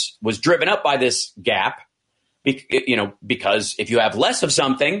 was driven up by this gap, because if you have less of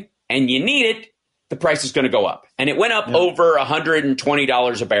something and you need it, the price is going to go up. And it went up over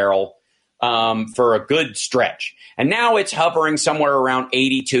 $120 a barrel for a good stretch. And now it's hovering somewhere around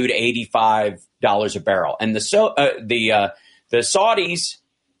 $82 to $85 a barrel. And the Saudis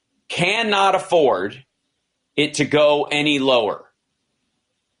cannot afford it to go any lower.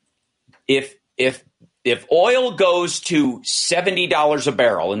 If oil goes to $70 a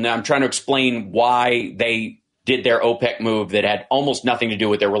barrel, and I'm trying to explain why they did their OPEC move that had almost nothing to do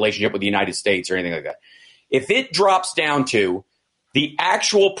with their relationship with the United States or anything like that. If it drops down to the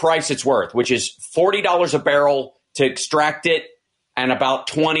actual price it's worth, which is $40 a barrel to extract it and about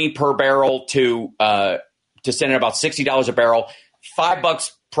 $20 per barrel to send it, about $60 a barrel,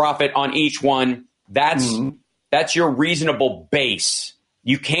 $5 profit on each one. That's your reasonable base.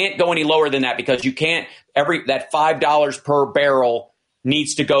 You can't go any lower than that because you can't. That $5 per barrel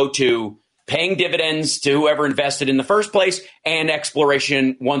needs to go to paying dividends to whoever invested in the first place and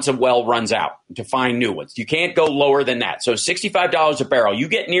exploration once a well runs out to find new ones. You can't go lower than that. So $65 a barrel, you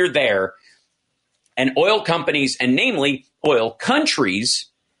get near there, and oil companies, and namely oil countries,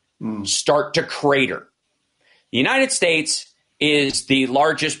 start to crater. The United States is the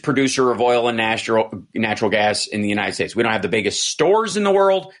largest producer of oil and natural gas in the United States. We don't have the biggest stores in the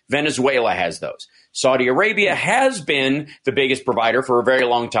world. Venezuela has those. Saudi Arabia has been the biggest provider for a very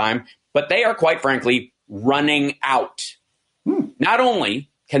long time, but they are, quite frankly, running out. Not only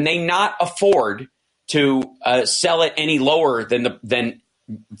can they not afford to sell it any lower than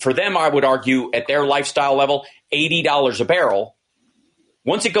for them, I would argue, at their lifestyle level, $80 a barrel.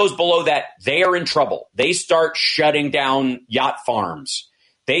 Once it goes below that, they are in trouble. They start shutting down yacht farms.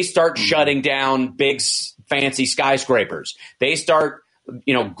 They start shutting down big, fancy skyscrapers. They start,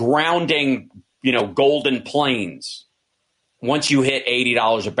 grounding, golden planes once you hit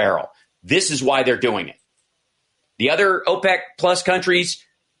 $80 a barrel. This is why they're doing it. The other OPEC plus countries,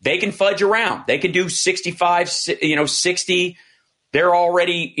 they can fudge around. They can do 65, 60. They're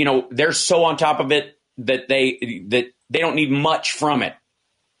already, they're so on top of it that they don't need much from it.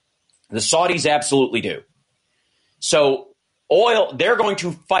 The Saudis absolutely do. So oil, they're going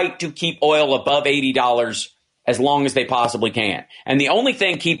to fight to keep oil above $80 as long as they possibly can. And the only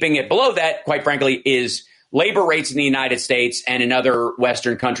thing keeping it below that, quite frankly, is labor rates in the United States and in other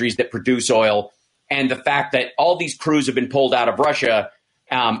Western countries that produce oil, and the fact that all these crews have been pulled out of Russia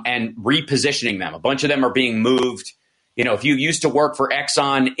and repositioning them. A bunch of them are being moved. You know, if you used to work for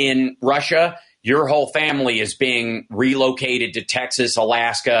Exxon in Russia, your whole family is being relocated to Texas,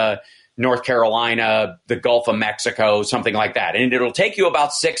 Alaska, North Carolina, the Gulf of Mexico, something like that. And it'll take you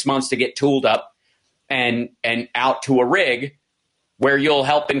about 6 months to get tooled up and out to a rig where you'll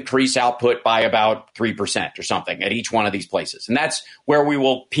help increase output by about 3% or something at each one of these places. And that's where we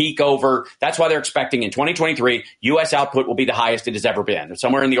will peak over. That's why they're expecting in 2023, U.S. output will be the highest it has ever been,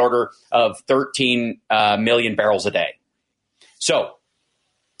 somewhere in the order of 13 million barrels a day. So,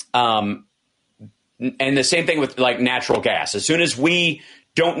 and the same thing with like natural gas. As soon as we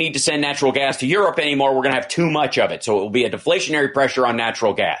don't need to send natural gas to Europe anymore, we're going to have too much of it. So it will be a deflationary pressure on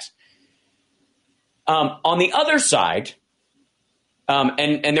natural gas. On the other side,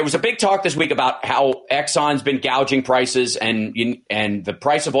 and there was a big talk this week about how Exxon's been gouging prices and the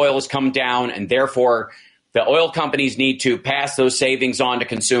price of oil has come down, and therefore the oil companies need to pass those savings on to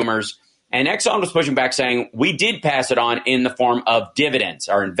consumers. And Exxon was pushing back saying, we did pass it on in the form of dividends,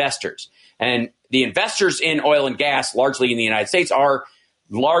 our investors. And the investors in oil and gas, largely in the United States, are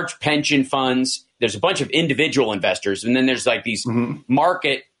large pension funds. There's a bunch of individual investors. And then there's like these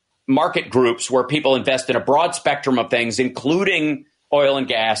market groups where people invest in a broad spectrum of things, including oil and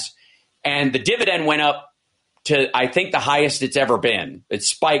gas. And the dividend went up to, I think, the highest it's ever been. It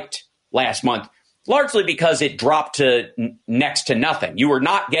spiked last month, largely because it dropped to next to nothing. You were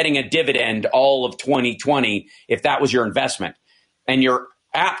not getting a dividend all of 2020 if that was your investment. And you're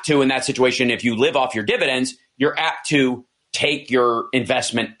apt to, in that situation, if you live off your dividends, you're apt to take your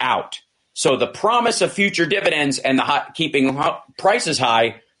investment out. So the promise of future dividends and the keeping prices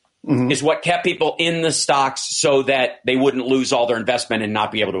high is what kept people in the stocks so that they wouldn't lose all their investment and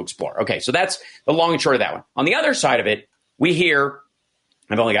not be able to explore. Okay, so that's the long and short of that one. On the other side of it, we hear,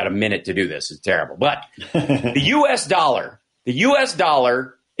 I've only got a minute to do this. It's terrible. But the U.S. dollar,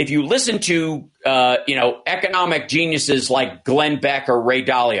 if you listen to, economic geniuses like Glenn Beck or Ray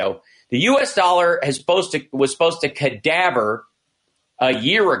Dalio, the U.S. dollar was supposed to cadaver a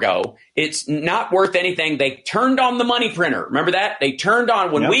year ago. It's not worth anything. They turned on the money printer. Remember that? They turned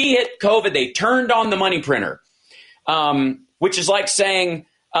on, when we hit COVID, they turned on the money printer, which is like saying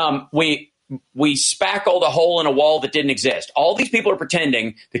we spackled a hole in a wall that didn't exist. All these people are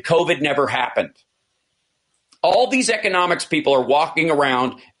pretending that COVID never happened. All these economics people are walking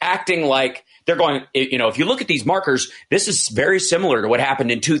around acting like they're going, if you look at these markers, this is very similar to what happened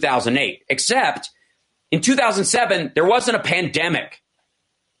in 2008, except in 2007, there wasn't a pandemic.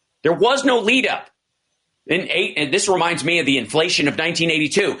 There was no lead up. And this reminds me of the inflation of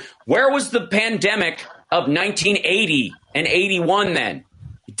 1982. Where was the pandemic of 1980 and 81 then?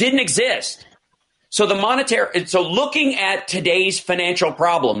 It didn't exist. So looking at today's financial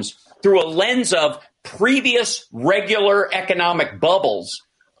problems through a lens of previous regular economic bubbles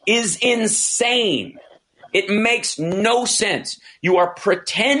is insane. It makes no sense. You are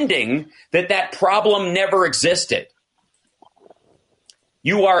pretending that problem never existed.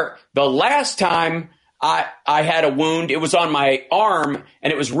 The last time I had a wound, it was on my arm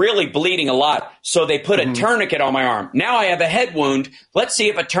and it was really bleeding a lot. So they put a tourniquet on my arm. Now I have a head wound. Let's see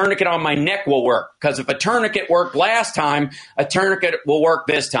if a tourniquet on my neck will work. Because if a tourniquet worked last time, a tourniquet will work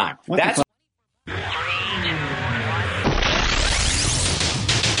this time. You're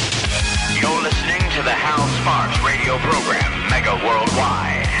listening to the Hal Sparks radio program, Mega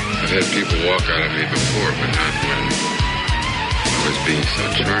Worldwide. I've had people walk out of me before, but not when I was being so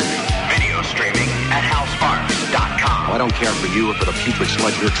charming. Video streaming at halsparks.com. Well, I don't care for you or for the putrid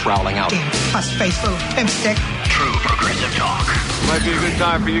sludge you're troweling out. Damn pus-faced little pimp stick. True progressive talk. Might be a good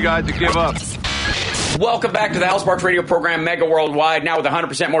time for you guys to give up. Welcome back to the Hal Sparks radio program, Mega Worldwide, now with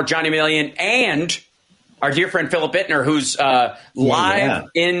 100% more Johnny Million and our dear friend Philip Bittner, who's live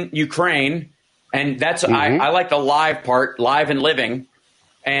in Ukraine. And that's I like the live part, live and living.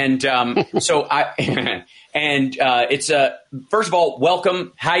 And it's first of all,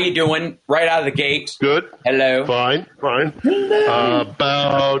 welcome. How you doing? Right out of the gate. Good. Hello. Fine. Hello.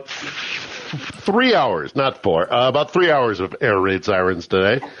 About 3 hours, not 4. About 3 hours of air raid sirens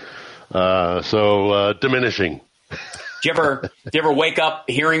today. So diminishing. Do you ever wake up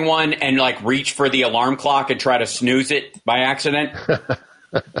hearing one and like reach for the alarm clock and try to snooze it by accident?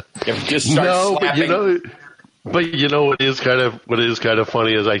 You just start slapping. But what is kind of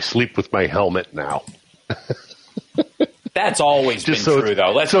funny is I sleep with my helmet now. That's always been true,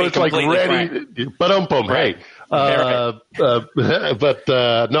 though. Let's be completely frank. But hey. But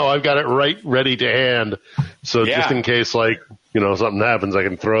no, I've got it ready to hand. So just in case, like something happens, I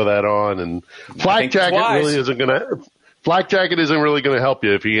can throw that on. And flak jacket really isn't going to. Flak jacket isn't really going to help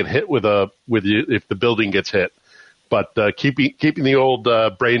you if you get hit if the building gets hit. But keeping the old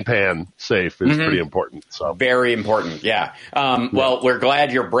brain pan safe is pretty important. So very important, yeah. Well, we're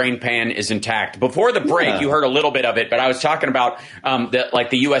glad your brain pan is intact. Before the break, you heard a little bit of it, but I was talking about the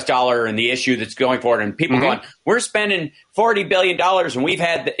U.S. dollar and the issue that's going forward, and people going, we're spending $40 billion, and we've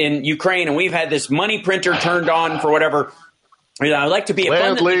had in Ukraine, and we've had this money printer turned on for whatever. I'd like to be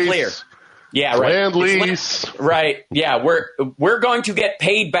abundantly clear. Yeah, right. Land lease. Right. Yeah, we're going to get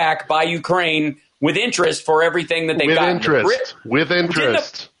paid back by Ukraine with interest for everything that they've got. With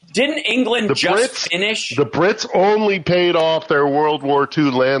interest. Didn't England finish? The Brits only paid off their World War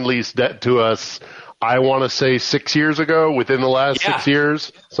II land lease debt to us, I want to say 6 years ago, within the last 6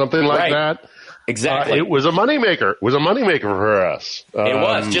 years, something like that. Exactly. It was a moneymaker. It was a moneymaker for us. It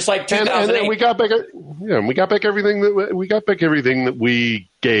was, just like 2008. And we got back everything that we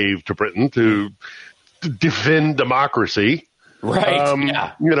gave to Britain to defend democracy.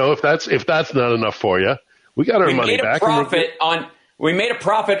 Right. If that's not enough for you, we got our money back. We made a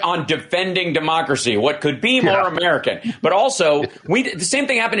profit on defending democracy. What could be more American? But also, the same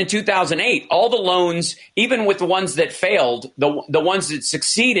thing happened in 2008. All the loans, even with the ones that failed, the ones that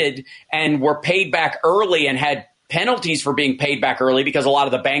succeeded and were paid back early and had penalties for being paid back early because a lot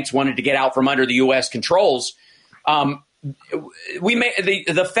of the banks wanted to get out from under the U.S. controls. The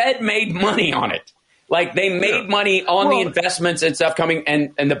Fed made money on it. Like they made money on the investments and stuff coming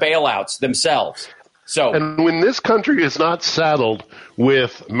and the bailouts themselves. And when this country is not saddled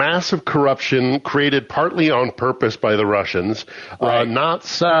with massive corruption created partly on purpose by the Russians, not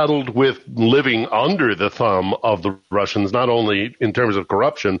saddled with living under the thumb of the Russians, not only in terms of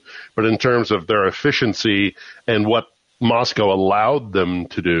corruption, but in terms of their efficiency and what Moscow allowed them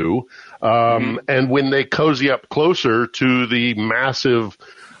to do. And when they cozy up closer to the massive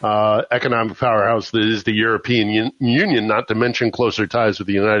economic powerhouse that is the European Union, not to mention closer ties with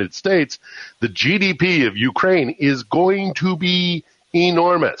the United States, the GDP of Ukraine is going to be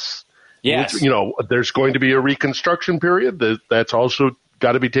enormous. Yes. There's going to be a reconstruction period that's also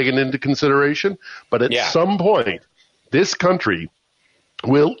got to be taken into consideration. But at some point, this country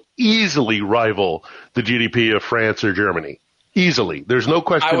will easily rival the GDP of France or Germany. Easily. There's no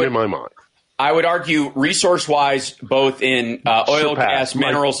question in my mind. I would argue resource-wise, both in oil, gas,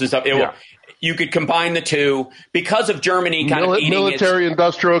 minerals, and stuff, you could combine the two because of Germany kind of eating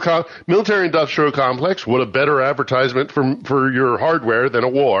military-industrial complex. What a better advertisement for your hardware than a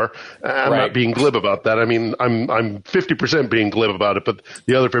war. I'm not being glib about that. I mean, I'm 50% being glib about it, but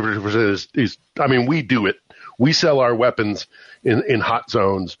the other 50% is we do it. We sell our weapons in hot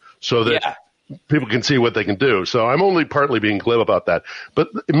zones so that people can see what they can do. So I'm only partly being glib about that. But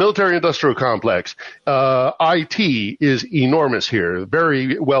military-industrial complex, IT is enormous here.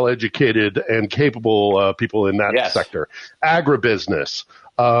 Very well-educated and capable people in that sector. Agribusiness,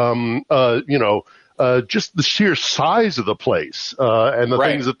 just the sheer size of the place and the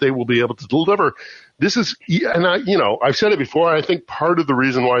things that they will be able to deliver. This is, and I've said it before. I think part of the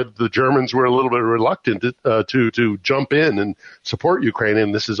reason why the Germans were a little bit reluctant to jump in and support Ukraine,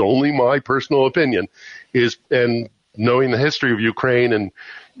 and this is only my personal opinion, and knowing the history of Ukraine and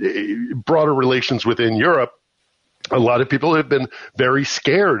broader relations within Europe, a lot of people have been very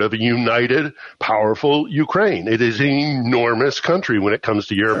scared of a united, powerful Ukraine. It is an enormous country when it comes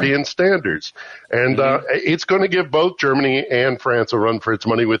to European standards. And it's going to give both Germany and France a run for its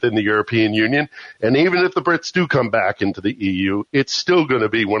money within the European Union. And even if the Brits do come back into the EU, it's still going to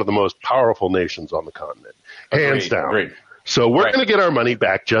be one of the most powerful nations on the continent. Hands down. Agreed. So we're going to get our money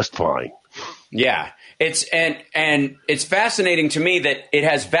back just fine. Yeah. It's fascinating to me that it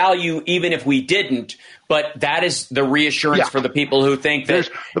has value even if we didn't, but that is the reassurance for the people who think that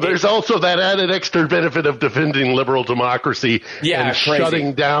there's also that added extra benefit of defending liberal democracy and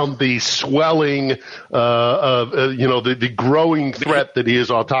shutting down the swelling, the growing threat that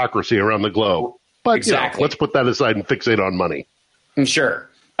is autocracy around the globe. But let's put that aside and fixate on money. Sure.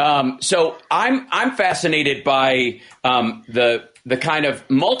 So I'm fascinated by the kind of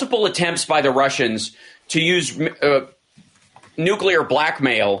multiple attempts by the Russians to use nuclear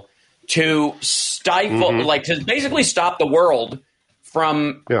blackmail to stifle, to basically stop the world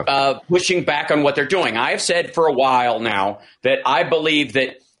from pushing back on what they're doing. I have said for a while now that I believe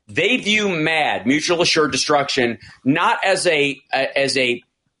that they view MAD, mutual assured destruction, not as a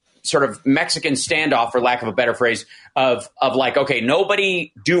sort of Mexican standoff, for lack of a better phrase, of like, okay,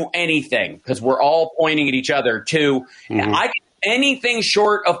 nobody do anything because we're all pointing at each other to anything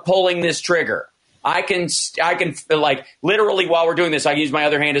short of pulling this trigger I can like literally while we're doing this, I can use my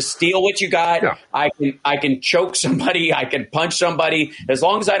other hand to steal what you got. Yeah. I can choke somebody. I can punch somebody. As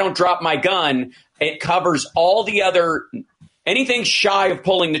long as I don't drop my gun, it covers all the other anything shy of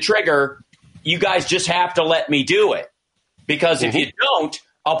pulling the trigger. You guys just have to let me do it, because if you don't,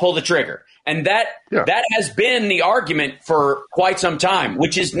 I'll pull the trigger. And that has been the argument for quite some time,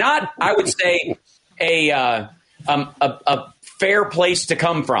 which is not, I would say, a fair place to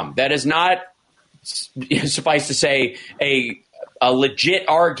come from. That is not, suffice to say, a legit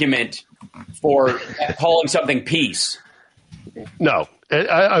argument for calling something peace. No.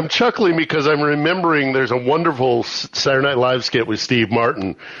 I'm chuckling because I'm remembering there's a wonderful Saturday Night Live skit with Steve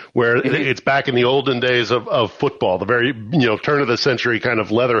Martin where it's back in the olden days of football, the very, turn of the century kind of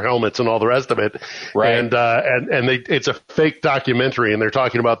leather helmets and all the rest of it. Right. And it's a fake documentary, and they're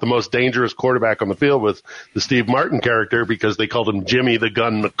talking about the most dangerous quarterback on the field with the Steve Martin character because they called him Jimmy the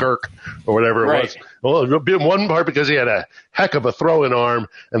Gun McKirk or whatever it was. Well, one part because he had a heck of a throwing arm,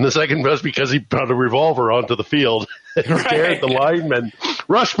 and the second was because he brought a revolver onto the field and scared the linemen.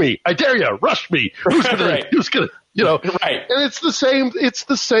 Rush me! I dare you! Rush me! Who's gonna? Right. Who's gonna? Right. And it's the same. It's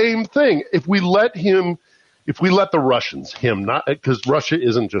the same thing. If we let the Russians, not because Russia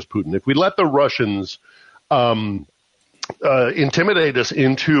isn't just Putin. If we let the Russians intimidate us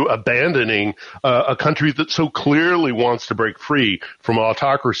into abandoning a country that so clearly wants to break free from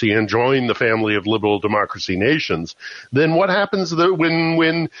autocracy and join the family of liberal democracy nations, then what happens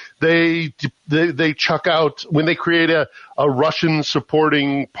when they chuck out, when they create a Russian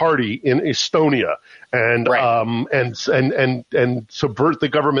supporting party in Estonia and subvert the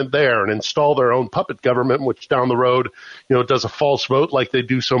government there and install their own puppet government, which down the road, does a false vote like they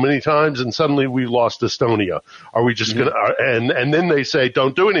do so many times, and suddenly we lost Estonia. Are we just gonna? And then they say,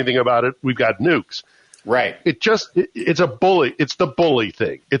 don't do anything about it. We've got nukes. Right. It's a bully. It's the bully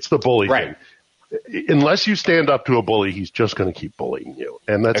thing. It's the bully thing. Unless you stand up to a bully, he's just going to keep bullying you.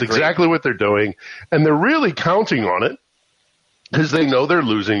 And that's exactly what they're doing. And they're really counting on it because they know they're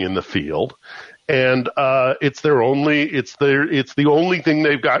losing in the field. And it's the only thing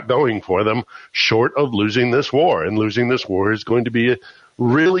they've got going for them short of losing this war. And losing this war is going to be a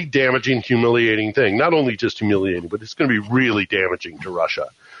really damaging, humiliating thing. Not only just humiliating, but it's going to be really damaging to Russia.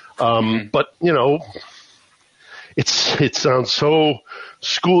 But, it sounds so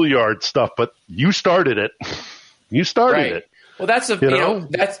schoolyard stuff, but you started it. You started it. Well,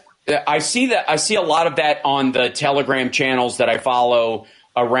 I see a lot of that on the Telegram channels that I follow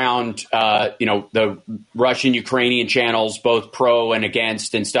around, the Russian, Ukrainian channels, both pro and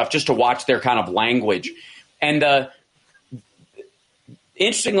against and stuff, just to watch their kind of language. And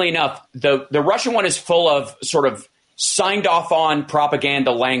interestingly enough, the Russian one is full of sort of signed off on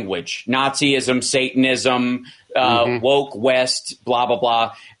propaganda language, Nazism, Satanism, woke West, blah, blah,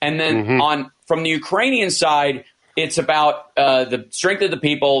 blah. And then from the Ukrainian side, it's about the strength of the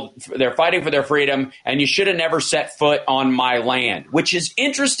people. They're fighting for their freedom, and you should have never set foot on my land, which is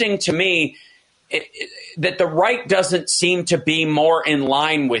interesting to me that the right doesn't seem to be more in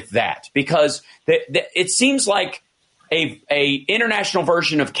line with that, because it seems like a international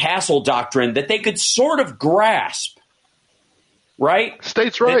version of Castle Doctrine that they could sort of grasp, right?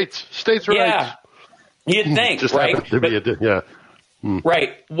 States' rights. Yeah, you'd think, right?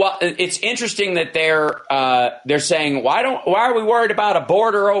 Right. Well, it's interesting that they're saying, why are we worried about a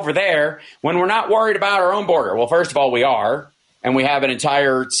border over there when we're not worried about our own border? Well, first of all, we are, and we have an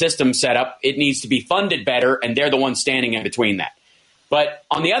entire system set up. It needs to be funded better, and they're the ones standing in between that. But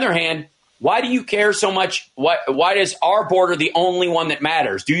on the other hand, why do you care so much? Why is our border the only one that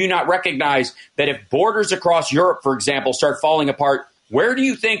matters? Do you not recognize that if borders across Europe, for example, start falling apart, where do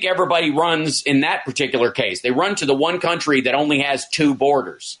you think everybody runs in that particular case? They run to the one country that only has two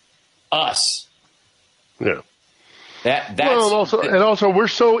borders, us. Yeah. That's also we're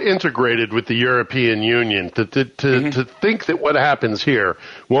so integrated with the European Union to think that what happens here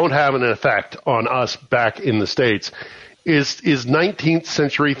won't have an effect on us back in the States is 19th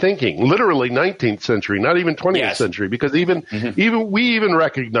century thinking, literally 19th century, not even 20th century, because even we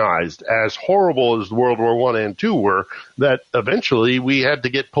recognized, as horrible as World War I and II were, that eventually we had to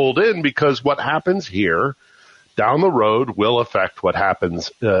get pulled in because what happens here down the road will affect what happens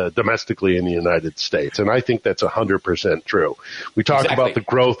domestically in the United States. And I think that's 100% true. We talk about the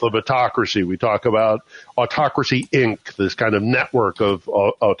growth of autocracy. We talk about Autocracy Inc., this kind of network of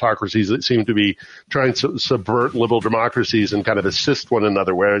autocracies that seem to be trying to subvert liberal democracies and kind of assist one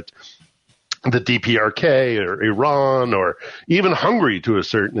another, where it's the DPRK or Iran or even Hungary to a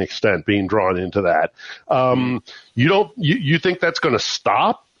certain extent being drawn into that. You think that's going to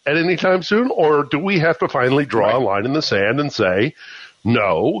stop at any time soon, or do we have to finally draw a line in the sand and say,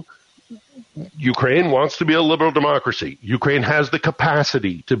 no, Ukraine wants to be a liberal democracy. Ukraine has the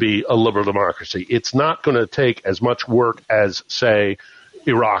capacity to be a liberal democracy. It's not going to take as much work as, say,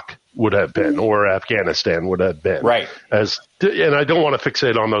 Iraq would have been or Afghanistan would have been. Right. And I don't want to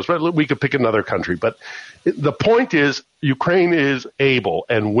fixate on those, but we could pick another country. But the point is, Ukraine is able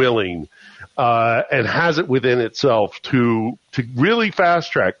and willing and has it within itself to really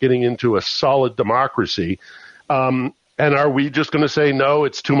fast track getting into a solid democracy. And are we just going to say, no,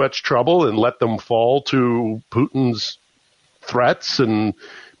 it's too much trouble and let them fall to Putin's threats and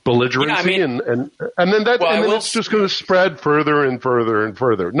belligerency? And then it's just going to spread further and further and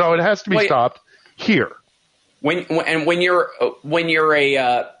further. No, it has to be stopped here. When you're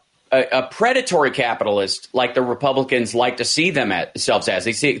a predatory capitalist, like the Republicans like to see themselves as,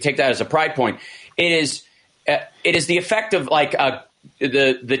 take that as a pride point. It is the effect of like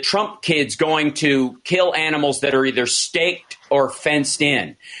the Trump kids going to kill animals that are either staked or fenced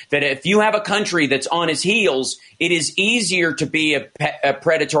in. That if you have a country that's on its heels, it is easier to be a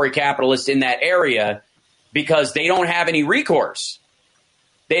predatory capitalist in that area because they don't have any recourse.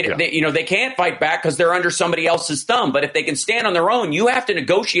 They can't fight back because they're under somebody else's thumb. But if they can stand on their own, you have to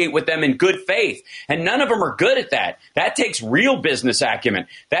negotiate with them in good faith. And none of them are good at that. That takes real business acumen.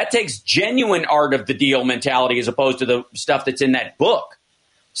 That takes genuine art of the deal mentality as opposed to the stuff that's in that book.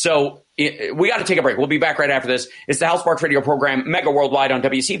 So we got to take a break. We'll be back right after this. It's the Hal Sparks radio program, Mega Worldwide on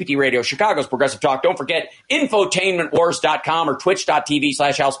WCPT Radio, Chicago's Progressive Talk. Don't forget, infotainmentwars.com or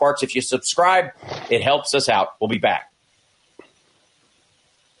twitch.tv/Hal Sparks. If you subscribe, it helps us out. We'll be back.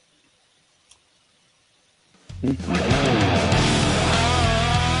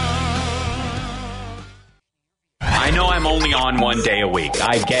 I know I'm only on one day a week.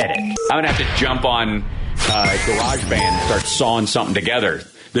 I get it. I'm going to have to jump on GarageBand and start sawing something together.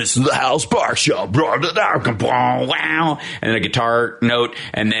 This is the Hal Sparks Show. Wow. And a guitar note,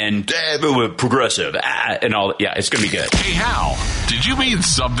 and then progressive, and all. Yeah, it's going to be good. Hey, Hal, did you mean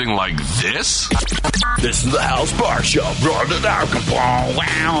something like this? This is the Hal Sparks Show.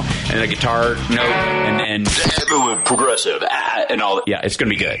 Wow. And a guitar note, and then progressive, and all. Yeah, it's going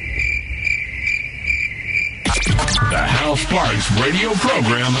to be good. The Hal Sparks radio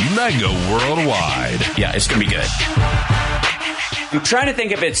program, Mega Worldwide. Yeah, it's going to be good. I'm trying to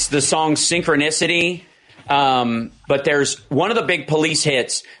think if it's the song Synchronicity, but there's one of the big Police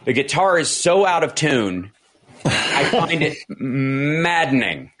hits. The guitar is so out of tune. I find it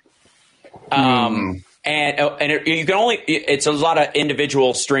maddening. And you can only, it's a lot of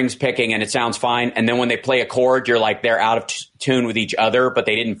individual strings picking and it sounds fine. And then when they play a chord, you're like, they're out of tune with each other, but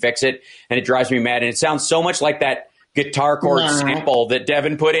they didn't fix it. And it drives me mad. And it sounds so much like that guitar chord sample that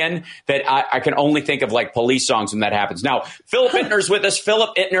Devin put in that I can only think of like Police songs when that happens. Now, Philip Ittner's with us.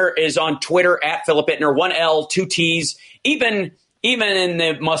 Philip Ittner is on Twitter at Philip Ittner, 1 L, 2 T's. Even in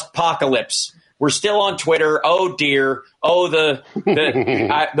the Musk-pocalypse, we're still on Twitter. Oh dear. Oh, the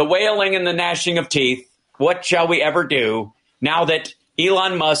wailing and the gnashing of teeth. What shall we ever do now that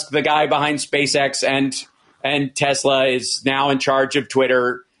Elon Musk, the guy behind SpaceX and Tesla, is now in charge of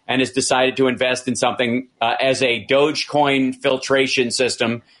Twitter and has decided to invest in something as a Dogecoin filtration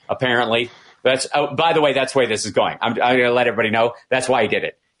system, apparently. By the way, that's the way this is going. I'm going to let everybody know. That's why he did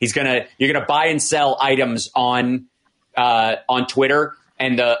it. You're going to buy and sell items on Twitter,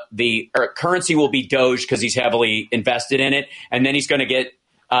 and the currency will be Doge because he's heavily invested in it. And then he's going to get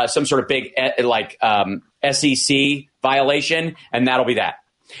some sort of big SEC violation, and that'll be that.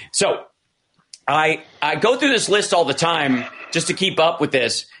 So I go through this list all the time just to keep up with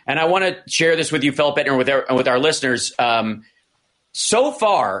this, and I want to share this with you, Philip Ittner, with our listeners. So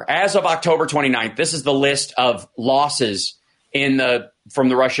far, as of October 29th, this is the list of losses from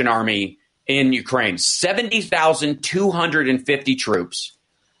the Russian army in Ukraine. 70,250 troops,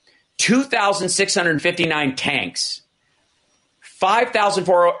 2,659 tanks,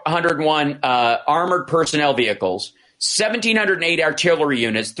 5,401 armored personnel vehicles, 1,708 artillery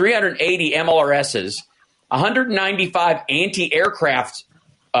units, 380 MLRSs, 195 anti-aircraft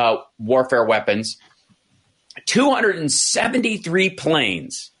warfare weapons, 273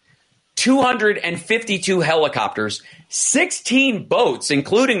 planes, 252 helicopters, 16 boats,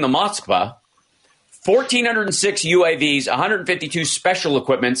 including the Moskva, 1,406 UAVs, 152 special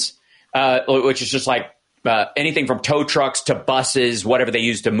equipments, which is just like anything from tow trucks to buses, whatever they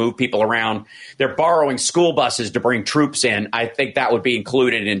use to move people around. They're borrowing school buses to bring troops in. I think that would be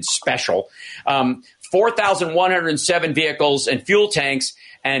included in special. 4,107 vehicles and fuel tanks,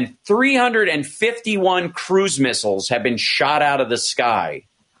 and 351 cruise missiles have been shot out of the sky.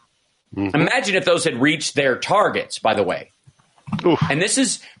 Mm-hmm. Imagine if those had reached their targets, by the way. Oof. And this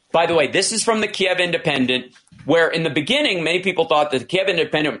is by the way, this is from the Kiev Independent, where in the beginning, many people thought that the Kiev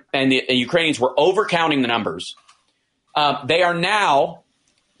Independent and the Ukrainians were overcounting the numbers. They are now,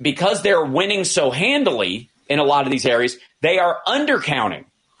 because they're winning so handily in a lot of these areas, they are undercounting.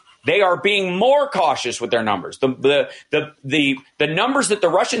 They are being more cautious with their numbers. The numbers that the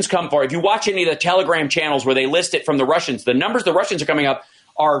Russians come for, if you watch any of the Telegram channels where they list it from the Russians, the numbers the Russians are coming up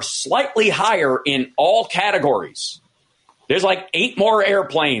are slightly higher in all categories. There's like 8 more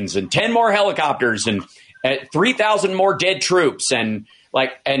airplanes and 10 more helicopters and 3,000 more dead troops and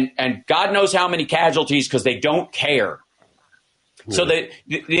God knows how many casualties because they don't care. Yeah. So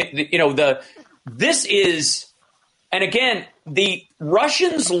this is, and again, the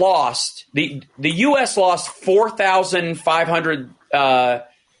Russians lost, the U.S. lost 4,500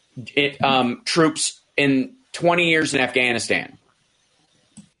 troops in 20 years in Afghanistan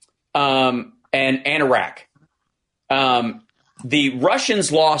and Iraq. The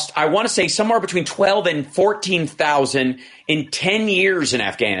Russians lost, I want to say, somewhere between 12 and 14,000 in 10 years in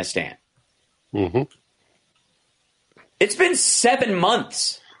Afghanistan. Mm-hmm. It's been 7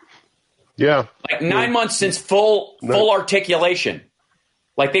 months. Yeah. Like 9 months since full articulation.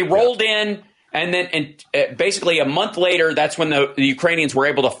 Like they rolled in, and then basically a month later, that's when the Ukrainians were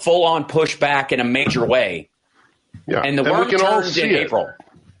able to full on push back in a major way. Yeah. And the worm turned in April.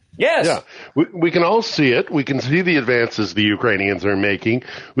 Yes. Yeah. We can all see it. We can see the advances the Ukrainians are making.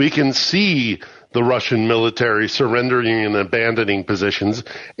 We can see the Russian military surrendering and abandoning positions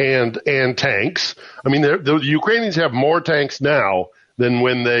and tanks. I mean, the Ukrainians have more tanks now than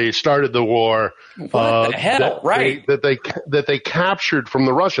when they started the war. What the hell? Right. That they captured from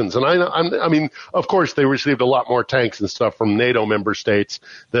the Russians. And I mean, of course, they received a lot more tanks and stuff from NATO member states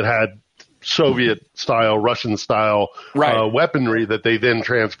that had Soviet-style, Russian-style weaponry that they then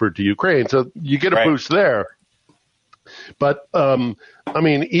transferred to Ukraine. So you get a boost there. But, I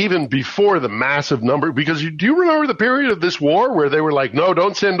mean, even before the massive number, because do you remember the period of this war where they were like, no,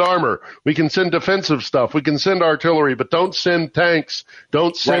 don't send armor. We can send defensive stuff. We can send artillery, but don't send tanks.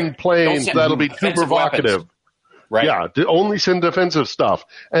 Don't send planes. That'll be too provocative. Weapons. Right. Yeah, only send defensive stuff.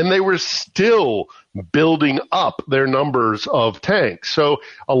 And they were still building up their numbers of tanks. So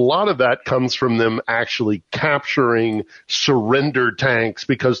a lot of that comes from them actually capturing surrendered tanks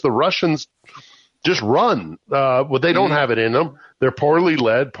because the Russians just run. They don't have it in them. They're poorly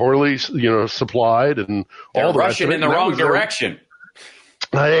led, poorly, supplied, and they're all the rushing rest of it. In the wrong direction.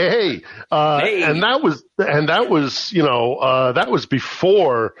 Hey. And that was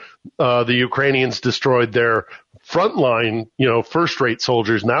before the Ukrainians destroyed their frontline, first-rate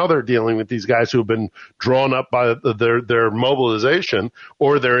soldiers. Now they're dealing with these guys who have been drawn up by their mobilization,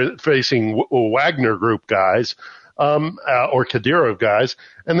 or they're facing Wagner Group guys or Kadyrov guys,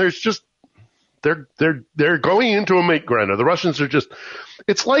 and there's just they're going into a meat grinder. The Russians are just.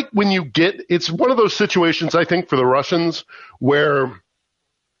 It's like when it's one of those situations, I think, for the Russians where.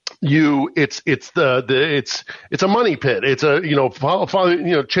 It's a money pit. It's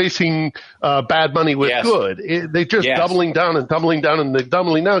a chasing bad money with good. They just doubling down and doubling down and they're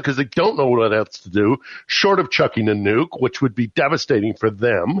doubling down because they don't know what else to do, short of chucking a nuke, which would be devastating for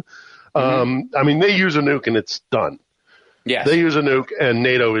them. Mm-hmm. I mean, they use a nuke and it's done. Yes. They use a nuke and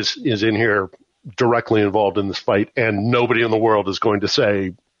NATO is in here directly involved in this fight, and nobody in the world is going to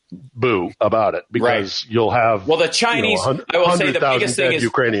say boo about it because you'll have the Chinese. I will say the biggest thing is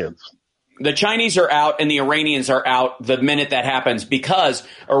Ukrainians. The Chinese are out and the Iranians are out the minute that happens because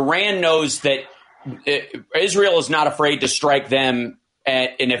Iran knows that Israel is not afraid to strike them.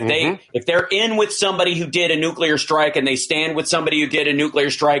 And if they're in with somebody who did a nuclear strike and they stand with somebody who did a nuclear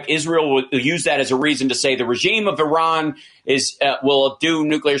strike, Israel will use that as a reason to say the regime of Iran will do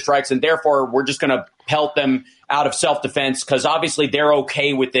nuclear strikes, and therefore we're just going to pelt them out of self-defense because obviously they're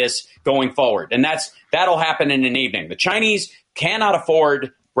okay with this going forward. And that'll happen in an evening. The Chinese cannot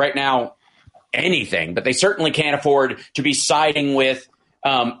afford right now anything, but they certainly can't afford to be siding with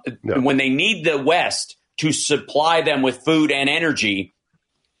when they need the West to supply them with food and energy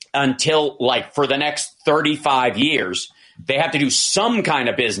until, for the next 35 years. They have to do some kind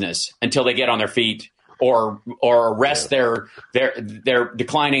of business until they get on their feet or arrest their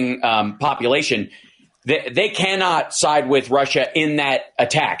declining population. They cannot side with Russia in that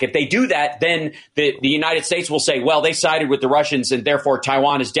attack. If they do that, then the United States will say, well, they sided with the Russians, and therefore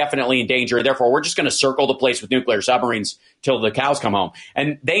Taiwan is definitely in danger. Therefore, we're just going to circle the place with nuclear submarines till the cows come home.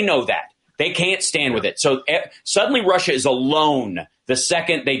 And they know that. They can't stand with it. So suddenly Russia is alone the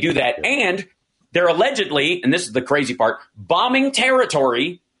second they do that. And they're allegedly, and this is the crazy part, bombing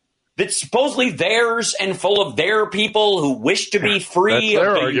territory that's supposedly theirs and full of their people who wish to be free of the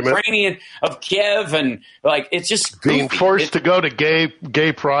argument. Ukrainian, of Kiev, and like it's just being forced to go to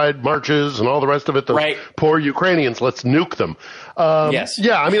gay pride marches and all the rest of it. Those poor Ukrainians, let's nuke them. Yes.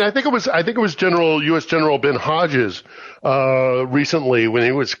 Yeah, I mean, I think it was U.S. General Ben Hodges recently when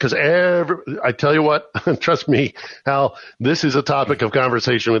he was, because I tell you what, trust me, Hal, this is a topic of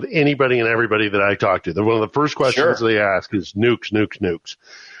conversation with anybody and everybody that I talk to. One of the first questions they ask is nukes.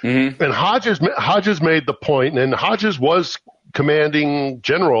 Mm-hmm. And Hodges made the point, and Hodges was commanding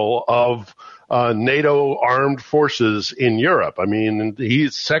general of NATO armed forces in Europe. I mean,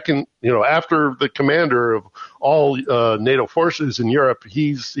 he's second, after the commander of all NATO forces in Europe,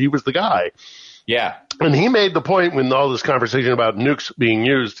 he was the guy. Yeah. And he made the point when all this conversation about nukes being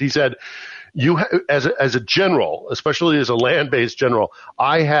used, he said, as a general, especially as a land-based general,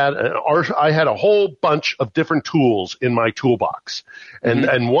 I had a whole bunch of different tools in my toolbox,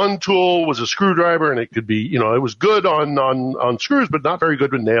 and one tool was a screwdriver, and it could be, it was good on screws, but not very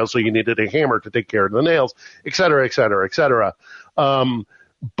good with nails, so you needed a hammer to take care of the nails, et cetera, et cetera, et cetera.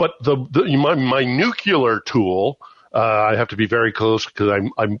 But my nuclear tool. I have to be very close because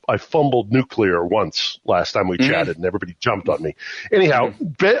I fumbled nuclear once last time we chatted and everybody jumped on me. Anyhow,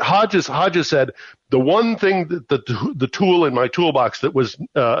 Hodges said the one thing that the tool in my toolbox that was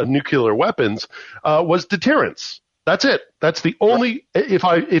nuclear weapons was deterrence. That's it. That's the only. If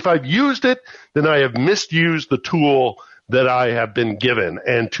I've used it, then I have misused the tool that I have been given,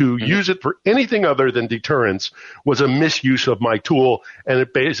 and to use it for anything other than deterrence was a misuse of my tool, and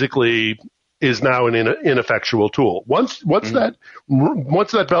it basically is now an ineffectual tool. Once that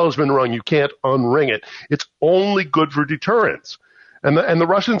bell has been rung, you can't unring it. It's only good for deterrence. And the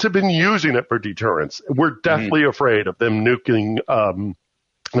Russians have been using it for deterrence. We're deathly afraid of them nuking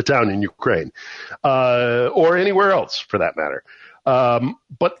a town in Ukraine or anywhere else for that matter.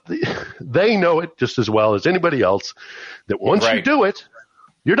 But they know it just as well as anybody else that once you do it,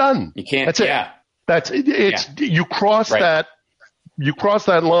 you're done. You can't. That's it. Yeah. That's it. You cross that. You cross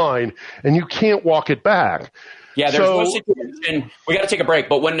that line, and you can't walk it back. Yeah, there's no situation. We got to take a break,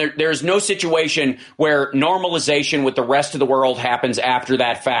 but when there's no situation where normalization with the rest of the world happens after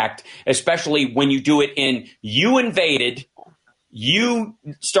that fact, especially when you do it in you invaded, you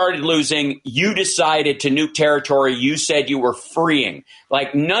started losing, you decided to nuke territory, you said you were freeing.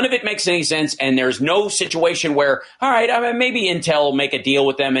 Like, none of it makes any sense, and there's no situation where, all right, maybe Intel will make a deal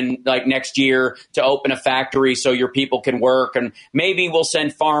with them in like next year to open a factory so your people can work, and maybe we'll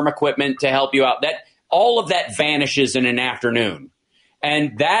send farm equipment to help you out. All of that vanishes in an afternoon.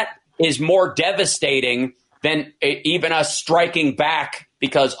 And that is more devastating than even us striking back,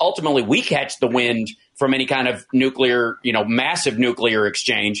 because ultimately we catch the wind from any kind of nuclear, massive nuclear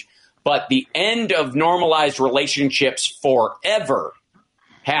exchange. But the end of normalized relationships forever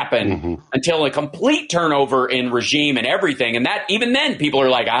happen until a complete turnover in regime and everything. And that even then people are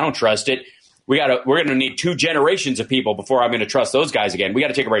like, I don't trust it. We're going to need 2 generations of people before I'm going to trust those guys again. We got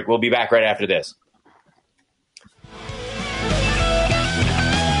to take a break. We'll be back right after this.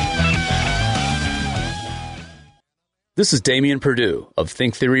 This is Damian Perdue of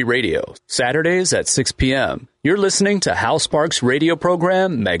Think Theory Radio, Saturdays at 6 p.m. You're listening to Hal Sparks' radio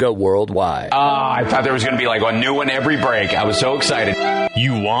program, Mega Worldwide. I thought there was going to be like a new one every break. I was so excited.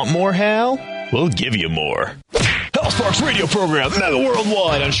 You want more, Hal? We'll give you more. Hal Sparks' radio program, Mega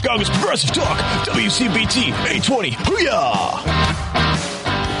Worldwide, on Chicago's Progressive Talk, WCBT 820. Hoo-yah!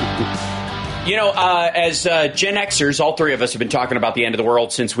 As Gen Xers, all 3 of us have been talking about the end of the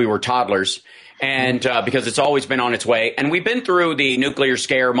world since we were toddlers. And because it's always been on its way. And we've been through the nuclear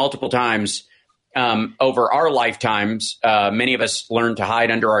scare multiple times over our lifetimes. Many of us learned to hide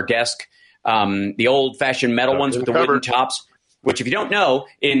under our desk, the old-fashioned metal ones with the wooden tops, which if you don't know,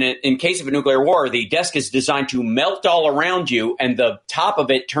 in case of a nuclear war, the desk is designed to melt all around you, and the top of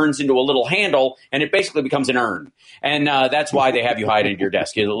it turns into a little handle, and it basically becomes an urn. And that's why they have you hide under your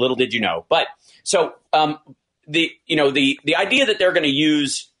desk. Little did you know. But so the idea that they're going to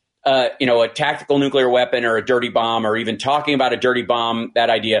use a tactical nuclear weapon or a dirty bomb, or even talking about a dirty bomb, that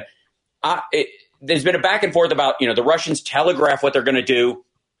idea, there's been a back and forth about, the Russians telegraph what they're going to do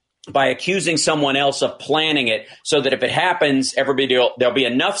by accusing someone else of planning it, so that if it happens, there'll be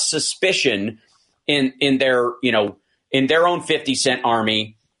enough suspicion in their own 50-cent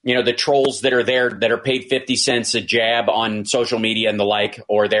army, the trolls that are there that are paid 50 cents a jab on social media and the like,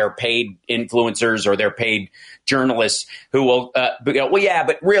 or they're paid influencers, or they're paid journalists who will well, yeah,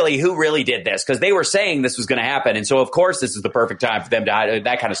 but really, who really did this? Because they were saying this was going to happen. And so, of course, this is the perfect time for them to hide,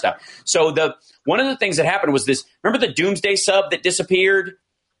 that kind of stuff. So one of the things that happened was this. Remember the Doomsday sub that disappeared?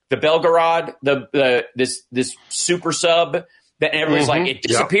 The Belgorod, this super sub That everybody's like, it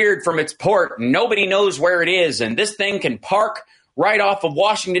disappeared from its port. Nobody knows where it is. And this thing can park right off of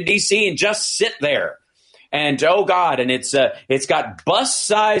Washington, D.C. and just sit there. And, oh, God, and it's got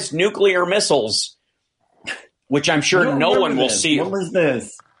bus-sized nuclear missiles, which I'm sure no one will see. What was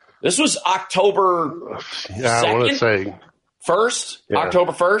this? This was October 2nd? I want to say. 1st? Yeah.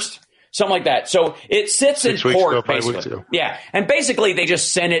 October 1st? Something like that. So it sits in port, basically. Yeah, and basically they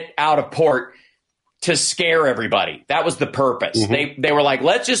just sent it out of port to scare everybody. That was the purpose. Mm-hmm. They were like,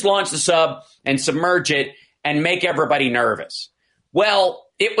 let's just launch the sub and submerge it and make everybody nervous. Well,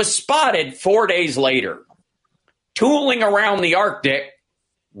 it was spotted 4 days later, tooling around the Arctic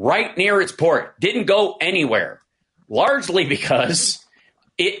right near its port. Didn't go anywhere, largely because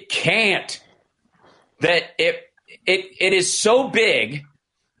it can't. That it is so big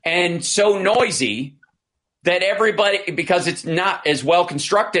and so noisy that everybody, because it's not as well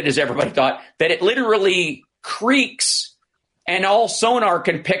constructed as everybody thought, that it literally creaks and all sonar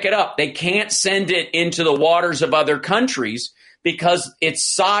can pick it up. They can't send it into the waters of other countries because its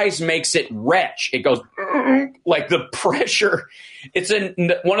size makes it retch. It goes like the pressure. It's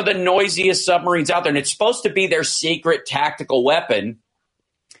one of the noisiest submarines out there, and it's supposed to be their secret tactical weapon.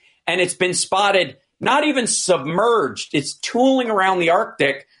 And it's been spotted not even submerged. It's tooling around the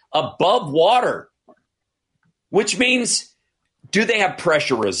Arctic above water. Which means, do they have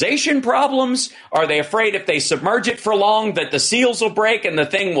pressurization problems? Are they afraid if they submerge it for long that the seals will break and the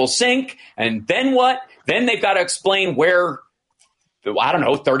thing will sink? And then what? Then they've got to explain where,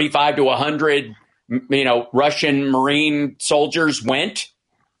 35 to 100, Russian Marine soldiers went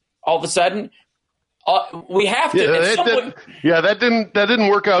all of a sudden. We have to. That didn't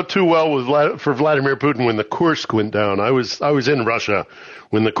work out too well for Vladimir Putin when the Kursk went down. I was in Russia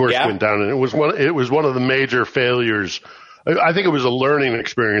when the Kursk went down, and it was one of the major failures. I think it was a learning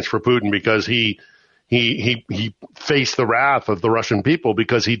experience for Putin because he faced the wrath of the Russian people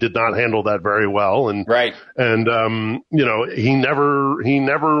because he did not handle that very well, and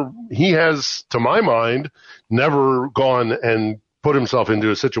he has, to my mind, never gone and put himself into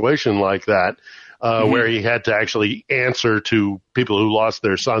a situation like that. Where he had to actually answer to people who lost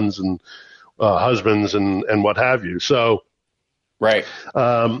their sons and husbands and what have you. So, right.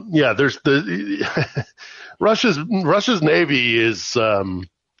 There's Russia's Navy is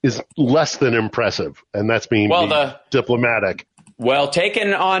less than impressive, and that's being diplomatic. Well,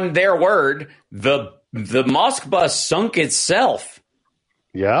 taken on their word, the Moskva sunk itself.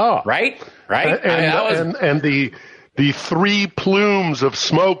 Yeah. Right. And the three plumes of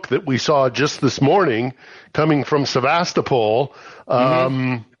smoke that we saw just this morning coming from Sevastopol,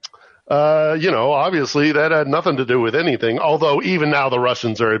 obviously that had nothing to do with anything, although even now the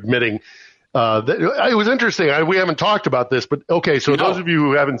Russians are admitting it was interesting. We haven't talked about this, but okay, so those of you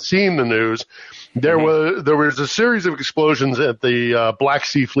who haven't seen the news, there was a series of explosions at the Black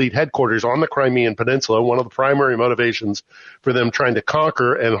Sea Fleet headquarters on the Crimean Peninsula, one of the primary motivations for them trying to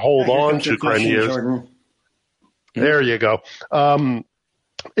conquer and hold on to Crimea. There you go.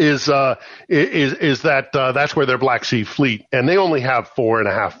 Is that that's where their Black Sea Fleet, and they only have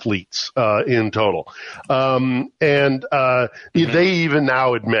 4.5 fleets in total. They even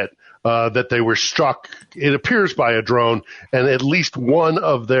now admit that they were struck, it appears, by a drone, and at least one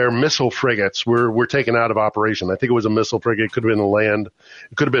of their missile frigates were taken out of operation. I think it was a missile frigate. It could have been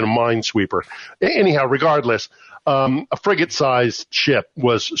it could have been a minesweeper. Anyhow, regardless, a frigate-sized ship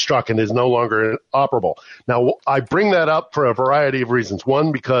was struck and is no longer operable. Now, I bring that up for a variety of reasons.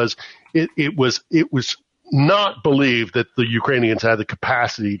 One, because it was not believed that the Ukrainians had the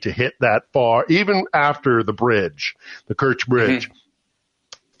capacity to hit that far, even after the bridge, the Kerch Bridge.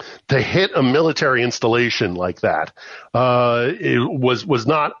 To hit a military installation like that, it was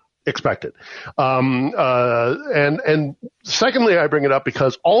not expected. And secondly, I bring it up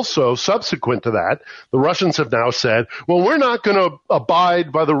because also subsequent to that, the Russians have now said, well, we're not going to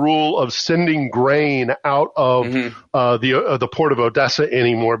abide by the rule of sending grain out of the port of Odessa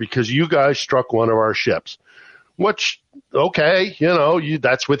anymore because you guys struck one of our ships. Which, okay,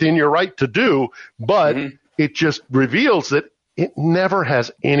 that's within your right to do, but it just reveals that it never has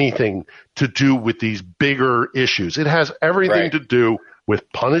anything to do with these bigger issues. It has everything to do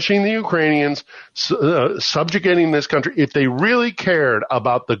with punishing the Ukrainians, subjugating this country. If they really cared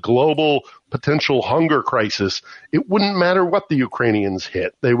about the global potential hunger crisis, it wouldn't matter what the Ukrainians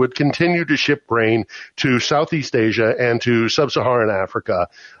hit. They would continue to ship grain to Southeast Asia and to Sub-Saharan Africa.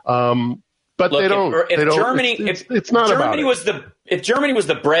 But look, they don't. If Germany was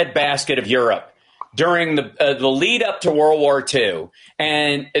the breadbasket of Europe, during the lead up to World War II,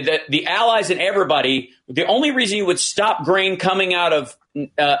 and the Allies and everybody, the only reason you would stop grain coming out of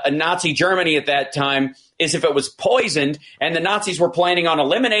Nazi Germany at that time is if it was poisoned, and the Nazis were planning on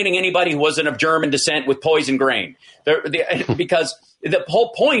eliminating anybody who wasn't of German descent with poisoned grain. Because the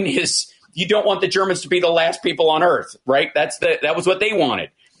whole point is you don't want the Germans to be the last people on Earth, right? That was what they wanted.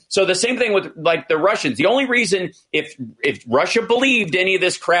 So the same thing with like the Russians. The only reason if Russia believed any of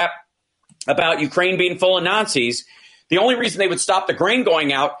this crap about Ukraine being full of Nazis, the only reason they would stop the grain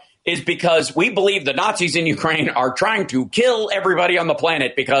going out is because we believe the Nazis in Ukraine are trying to kill everybody on the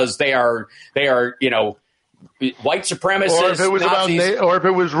planet because they are white supremacists. Or if it was or if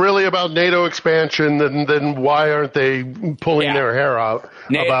it was really about NATO expansion, then why aren't they pulling their hair out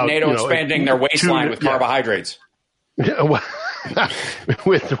about NATO expanding their waistline with carbohydrates? Yeah, well,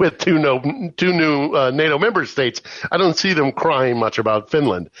 with two new NATO member states, I don't see them crying much about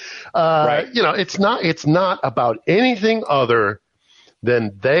Finland. Right. It's not about anything other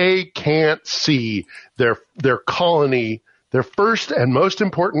than they can't see their colony, their first and most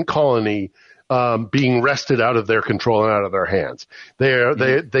important colony, being wrested out of their control and out of their hands.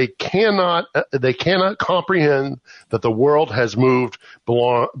 They cannot comprehend that the world has moved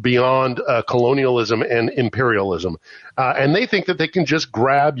beyond colonialism and imperialism, and they think that they can just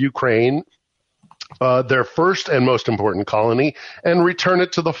grab Ukraine, their first and most important colony, and return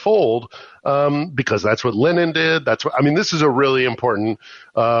it to the fold, because that's what Lenin did. This is a really important,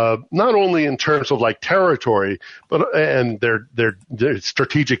 not only in terms of like territory, but and their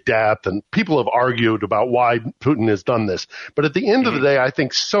strategic depth. And people have argued about why Putin has done this. But at the end of the day, I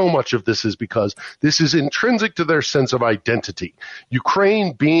think so much of this is because this is intrinsic to their sense of identity.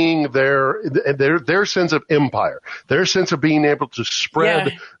 Ukraine being their sense of empire, their sense of being able to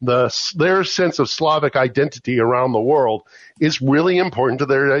spread their sense of Slavic identity around the world is really important to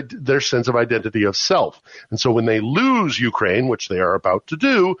their sense of identity of self. And so when they lose Ukraine, which they are about to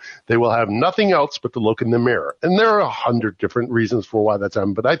do, they will have nothing else but to look in the mirror. And there are 100 different reasons for why that's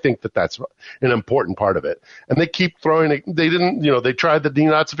happened, but I think that that's an important part of it. And they keep throwing it. They didn't, they tried the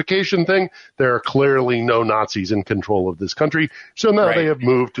denazification thing. There are clearly no Nazis in control of this country. So now they have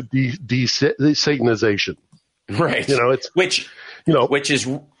moved to de-Satanization. Right. Which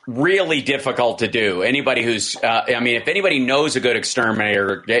is really difficult to do. Anybody who's, if anybody knows a good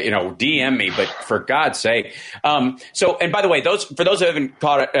exterminator, DM me, but for God's sake. And by the way, for those who haven't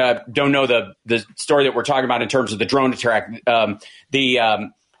don't know the story that we're talking about in terms of the drone attack,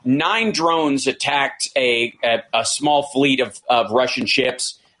 the 9 drones attacked a small fleet of Russian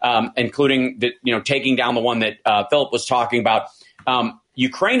ships, including taking down the one that Philip was talking about.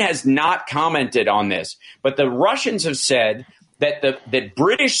 Ukraine has not commented on this, but the Russians have said that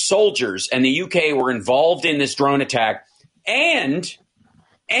British soldiers and the UK were involved in this drone attack, and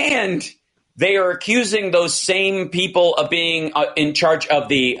they are accusing those same people of being in charge of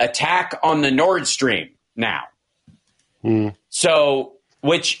the attack on the Nord Stream now. So,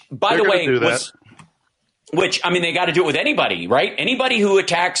 which, by the way, they got to do it with anybody, right? Anybody who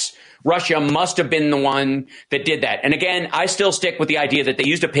attacks Russia must have been the one that did that. And again, I still stick with the idea that they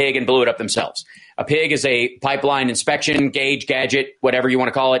used a pig and blew it up themselves. A pig is a pipeline inspection gauge gadget, whatever you want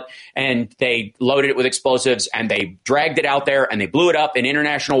to call it. And they loaded it with explosives and they dragged it out there and they blew it up in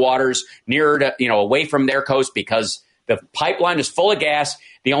international waters nearer to, away from their coast because the pipeline is full of gas.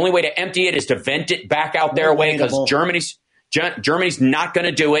 The only way to empty it is to vent it back out their way because Germany's not going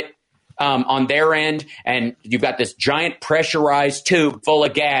to do it on their end. And you've got this giant pressurized tube full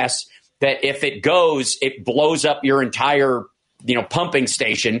of gas that if it goes, it blows up your entire pumping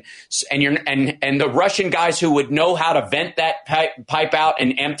station, and the Russian guys who would know how to vent that pipe out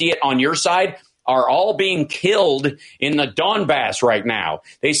and empty it on your side are all being killed in the Donbass right now.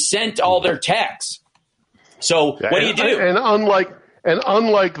 They sent all their techs. So what do you do? And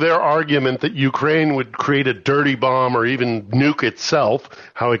unlike their argument that Ukraine would create a dirty bomb or even nuke itself,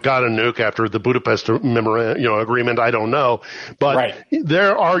 how it got a nuke after the Budapest agreement, I don't know. But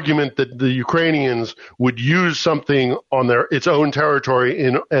their argument that the Ukrainians would use something on its own territory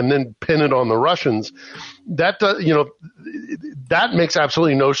and then pin it on the Russians, that makes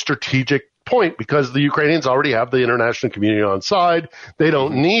absolutely no strategic point because the Ukrainians already have the international community on side. They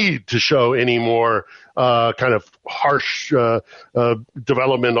don't need to show any more kind of harsh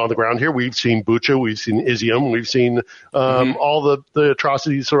development on the ground here. We've seen Bucha, we've seen Izium, we've seen all the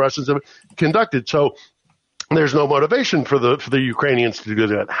atrocities the Russians have conducted. So there's no motivation for the Ukrainians to do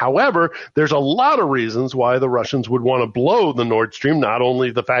that. However, there's a lot of reasons why the Russians would want to blow the Nord Stream. Not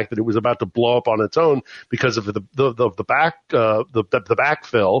only the fact that it was about to blow up on its own because of the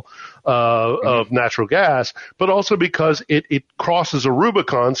backfill of natural gas, but also because it crosses a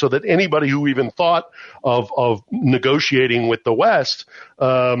Rubicon, so that anybody who even thought of negotiating with the West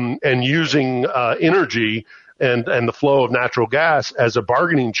and using energy and the flow of natural gas as a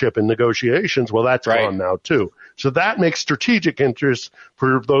bargaining chip in negotiations, well, that's gone now too. So that makes strategic interest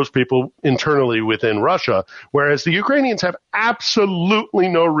for those people internally within Russia, whereas the Ukrainians have absolutely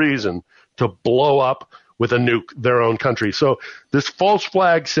no reason to blow up with a nuke their own country. So this false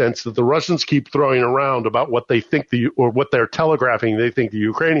flag sense that the Russians keep throwing around about what they think or what they're telegraphing they think the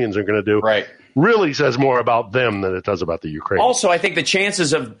Ukrainians are going to do really says more about them than it does about the Ukrainians. Also, I think the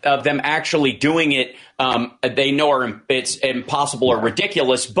chances of them actually doing it, they know it's impossible or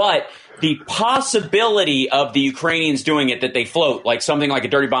ridiculous, but the possibility of the Ukrainians doing it, that they float like something like a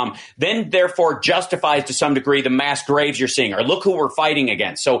dirty bomb, then therefore justifies to some degree the mass graves you're seeing, or look who we're fighting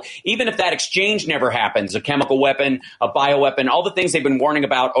against. So even if that exchange never happens, a chemical weapon, a bioweapon, all the things they've been warning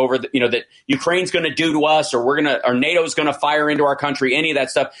about over that Ukraine's going to do to us, or or NATO's going to fire into our country, any of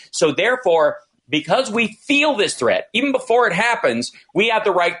that stuff. So therefore, because we feel this threat, even before it happens, we have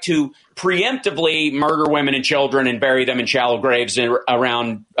the right to preemptively murder women and children and bury them in shallow graves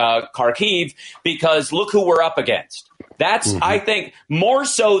around Kharkiv, because look who we're up against. That's, I think, more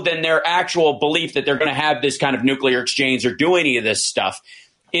so than their actual belief that they're going to have this kind of nuclear exchange or do any of this stuff,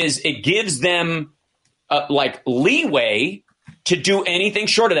 is it gives them leeway to do anything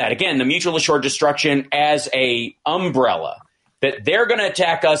short of that. Again, the mutual assured destruction as a umbrella, that they're going to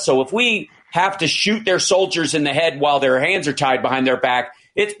attack us. So if we have to shoot their soldiers in the head while their hands are tied behind their back,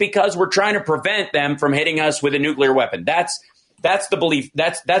 it's because we're trying to prevent them from hitting us with a nuclear weapon. That's the belief.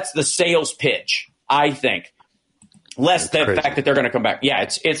 That's the sales pitch, I think. Less the fact that they're going to come back. Yeah,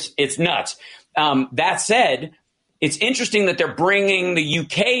 it's nuts. That said, it's interesting that they're bringing the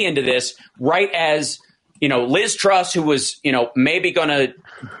UK into this right as, Liz Truss, who was, maybe going to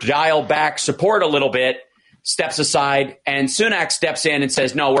dial back support a little bit, steps aside, and Sunak steps in and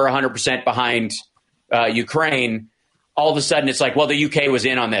says, no, we're 100% behind Ukraine. All of a sudden, it's like, well, the UK was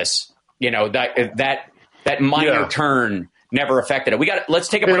in on this. That minor turn never affected it. Let's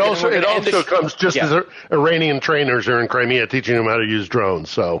take a break. It also comes just as Iranian trainers are in Crimea teaching them how to use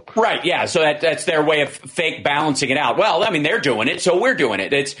drones. So right, yeah. So that's their way of fake balancing it out. Well, I mean, they're doing it, so we're doing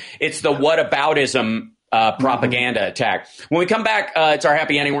it. It's the whataboutism propaganda attack. When we come back, it's our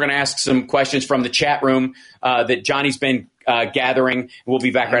happy ending. We're going to ask some questions from the chat room that Johnny's been gathering. We'll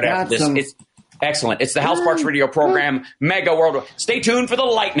be back right after this. It's excellent. It's the Hal Sparks Radio program, Mega World. Stay tuned for the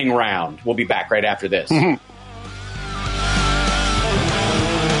lightning round. We'll be back right after this.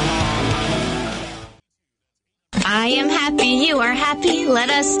 I am happy, you are happy, let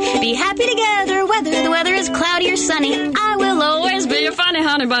us be happy together, whether the weather is cloudy or sunny. I will always be your funny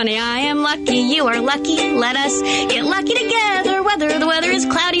honey bunny. I am lucky, you are lucky, let us get lucky together, whether the weather is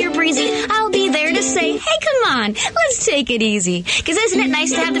cloudy or breezy. I'll be there to say, hey, come on, let's take it easy. 'Cause isn't it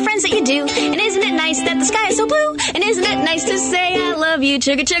nice to have the friends that you do? And isn't it nice that the sky is so blue? And isn't it nice to say I love you,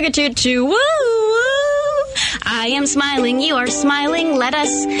 chugga chugga choo choo, woo woo. I am smiling, you are smiling, let us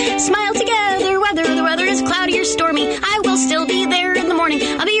smile together, whether the weather is cloudy or stormy. I will still be there in the morning.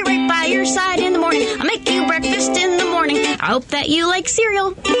 I'll be right by your side in the morning. I'll make you breakfast in the morning. I hope that you like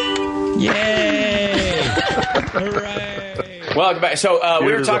cereal. Yay! Hooray! Welcome back. So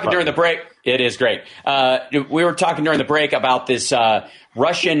we were talking during the break. It is great. We were talking during the break about this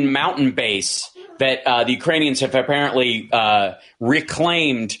Russian mountain base that the Ukrainians have apparently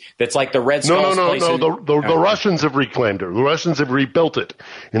reclaimed. That's like the Red Skulls place. No. The Russians have reclaimed it. The Russians have rebuilt it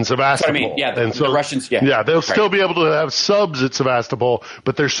in Sevastopol. That's what I mean. Yeah, the Russians. Yeah, they'll still be able to have subs at Sevastopol,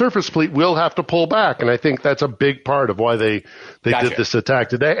 but their surface fleet will have to pull back, and I think that's a big part of why they did this attack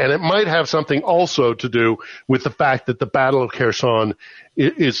today. And it might have something also to do with the fact that the Battle of Kherson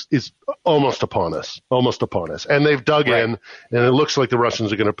is almost upon us. And they've dug in, and it looks like the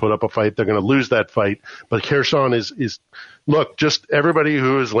Russians are going to put up a fight. They're going to lose that fight. But Kherson is look, just everybody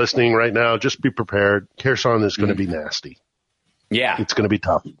who is listening right now, just be prepared. Kherson is going to be nasty. Yeah. It's going to be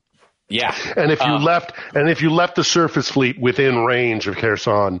tough. Yeah. And if you left the surface fleet within range of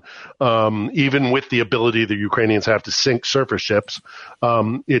Kherson, even with the ability the Ukrainians have to sink surface ships,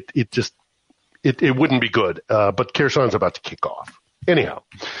 it wouldn't be good. But Kherson's about to kick off. Anyhow,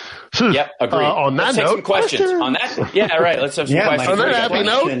 so agreed. On that let's take note, some questions. On that, yeah, right. Let's have some questions. On that happy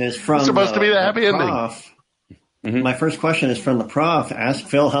note, it's supposed to be the happy ending. Mm-hmm. My first question is from the prof. Ask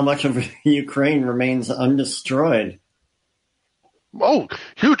Phil how much of Ukraine remains undestroyed. Oh,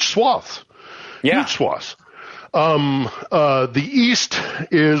 huge swaths. Yeah. Huge swaths. The East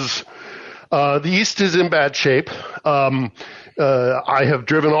is in bad shape. I have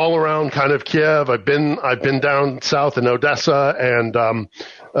driven all around kind of Kiev. I've been down south in Odessa, and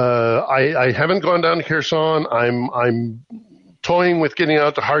I haven't gone down to Kherson. I'm toying with getting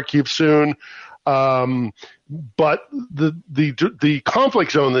out to Kharkiv soon. But the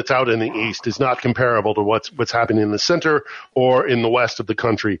conflict zone that's out in the east is not comparable to what's happening in the center or in the west of the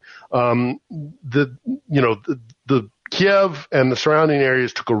country. The Kiev and the surrounding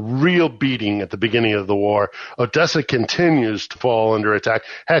areas took a real beating at the beginning of the war. Odessa continues to fall under attack.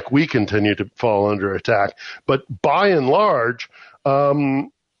 Heck, we continue to fall under attack. But by and large,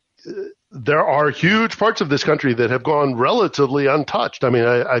 there are huge parts of this country that have gone relatively untouched. I mean,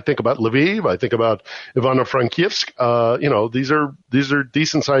 I think about Lviv. I think about Ivano-Frankivsk. These are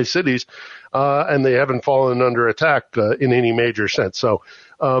decent sized cities, and they haven't fallen under attack in any major sense. So,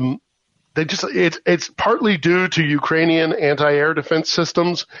 it's partly due to Ukrainian anti-air defense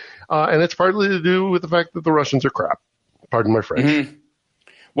systems, and it's partly to do with the fact that the Russians are crap. Pardon my French. Mm-hmm.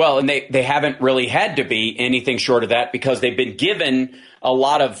 Well, and they haven't really had to be anything short of that because they've been given a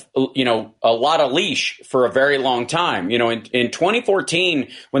lot of leash for a very long time. You know, in 2014,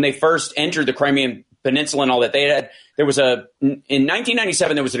 when they first entered the Crimean Peninsula and all that, in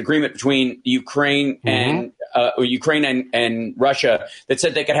 1997, there was an agreement between Ukraine and Russia that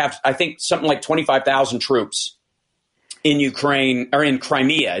said they could have, I think, something like 25,000 troops in Ukraine or in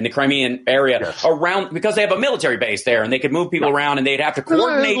Crimea, in the Crimean area around, because they have a military base there and they could move people around and they'd have to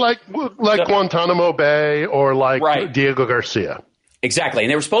coordinate. Like Guantanamo Bay or like Diego Garcia. Exactly.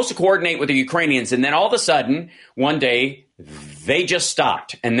 And they were supposed to coordinate with the Ukrainians. And then all of a sudden, one day, they just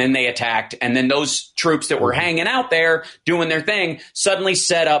stopped and then they attacked. And then those troops that were hanging out there doing their thing suddenly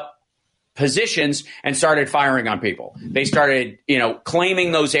set up positions and started firing on people. They started,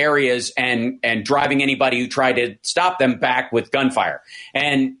 claiming those areas and driving anybody who tried to stop them back with gunfire.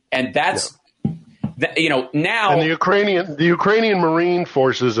 And that's, now. And the Ukrainian Marine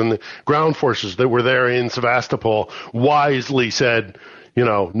forces and the ground forces that were there in Sevastopol wisely said,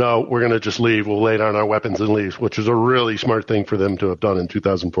 no, we're going to just leave. We'll lay down our weapons and leave, which is a really smart thing for them to have done in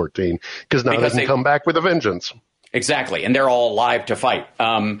 20underestimate because now they can come back with a vengeance. Exactly, and they're all alive to fight.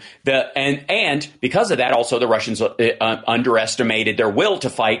 And because of that, also the Russians underestimated their will to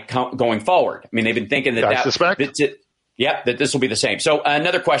fight going forward. I mean, they've been thinking that this will be the same. So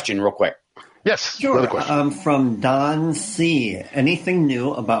another question, real quick. Yes, sure. Another question. From Don C. Anything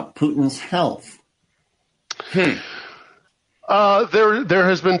new about Putin's health? There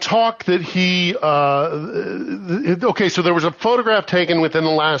has been talk that he so there was a photograph taken within the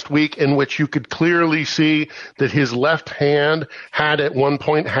last week in which you could clearly see that his left hand had at one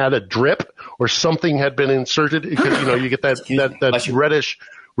point had a drip or something had been inserted because you get that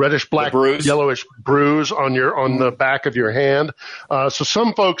reddish black yellowish bruise on the back of your hand. So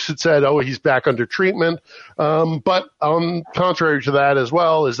some folks had said, he's back under treatment. But contrary to that as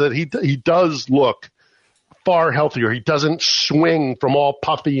well is that he does look far healthier. He doesn't swing from all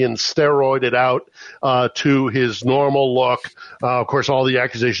puffy and steroided out to his normal look. Of course, all the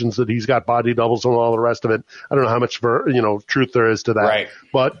accusations that he's got body doubles and all the rest of it. I don't know how much truth there is to that. Right.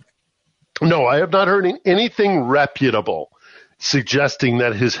 But no, I have not heard anything reputable suggesting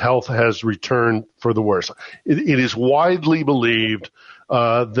that his health has returned for the worse. It is widely believed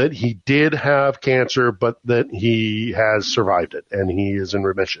that he did have cancer, but that he has survived it and he is in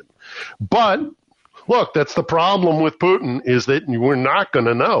remission. But look, that's the problem with Putin is that we're not going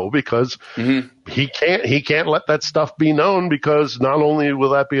to know because he can't let that stuff be known because not only will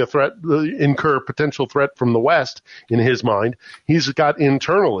that be a threat, incur potential threat from the West in his mind, he's got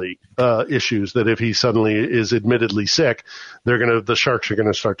internally issues that if he suddenly is admittedly sick, the sharks are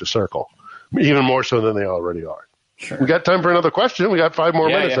going to start to circle even more so than they already are. Sure. We got time for another question. We got 5 more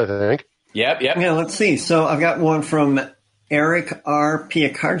minutes, I think. Yep. Yeah, let's see. So I've got one from Eric R.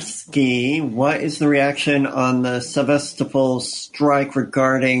 Piekarski. What is the reaction on the Sevastopol strike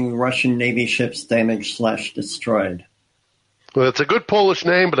regarding Russian Navy ships damaged/destroyed? Well, it's a good Polish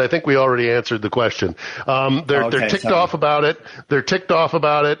name, but I think we already answered the question. They're ticked off about it. They're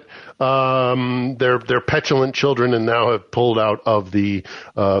petulant children and now have pulled out of the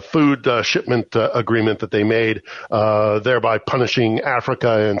food shipment agreement that they made, thereby punishing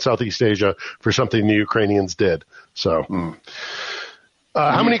Africa and Southeast Asia for something the Ukrainians did. So,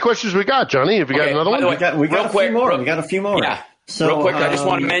 how many questions we got, Johnny? Have you got another one? We got a few more. We got a few more. Yeah. So, real quick, I just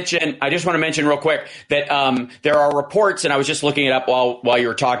want to mention real quick that there are reports, and I was just looking it up while you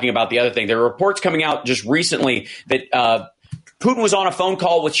were talking about the other thing. There are reports coming out just recently that Putin was on a phone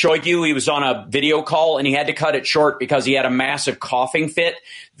call with Shoigu. He was on a video call, and he had to cut it short because he had a massive coughing fit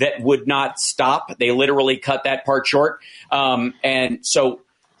that would not stop. They literally cut that part short. And so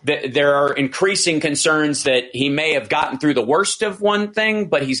there are increasing concerns that he may have gotten through the worst of one thing,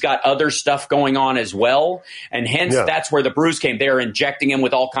 but he's got other stuff going on as well. And hence, that's where the bruise came. They're injecting him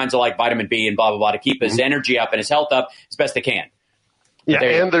with all kinds of like vitamin B and blah, blah, blah to keep his energy up and his health up as best they can. Yeah,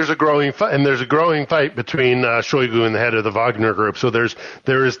 and there's a growing fight between Shoigu and the head of the Wagner Group. So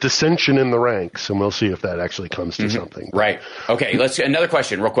there is dissension in the ranks, and we'll see if that actually comes to something. Right. Okay. Another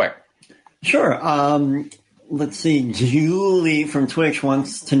question, real quick. Sure. Let's see. Julie from Twitch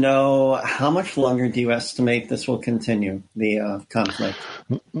wants to know, how much longer do you estimate this will continue, the conflict?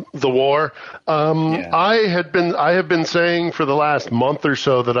 The war. I have been saying for the last month or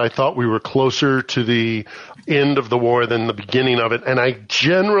so that I thought we were closer to the end of the war than the beginning of it, and I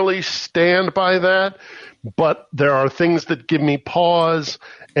generally stand by that. But there are things that give me pause,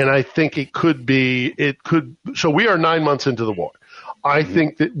 and I think it could. So we are 9 months into the war. I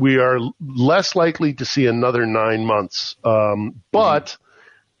think that we are less likely to see another 9 months. But,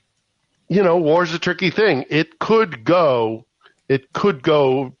 war's a tricky thing. It could go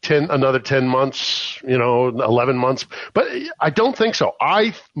another 10 months, 11 months. But I don't think so.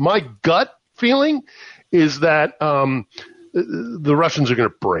 My gut feeling is that the Russians are going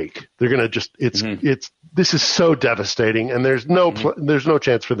to break. They're going to just this is so devastating, and there's no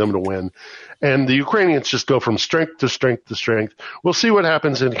chance for them to win. And the Ukrainians just go from strength to strength to strength. We'll see what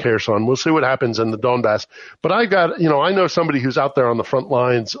happens in Kherson. We'll see what happens in the Donbass. But I know somebody who's out there on the front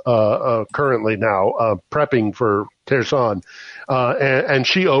lines currently now prepping for Kherson, and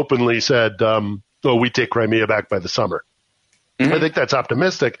she openly said, we take Crimea back by the summer. I think that's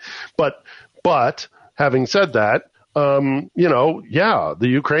optimistic. But having said that, the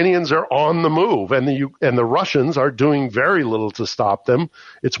Ukrainians are on the move, and the Russians are doing very little to stop them.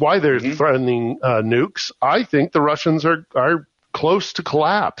 It's why they're threatening nukes. I think the Russians are close to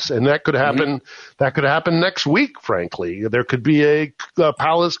collapse, and that could happen. That could happen next week. Frankly, there could be a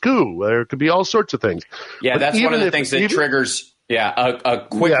palace coup. There could be all sorts of things. Yeah, that's one of the things that triggers a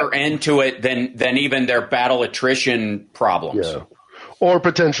quicker end to it than even their battle attrition problems. Yeah. Or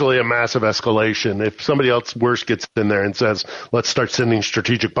potentially a massive escalation if somebody else worse gets in there and says, let's start sending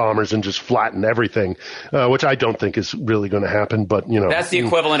strategic bombers and just flatten everything, which I don't think is really going to happen. But, that's the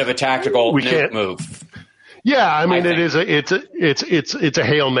equivalent of a tactical nuke move. Yeah, I mean, it's a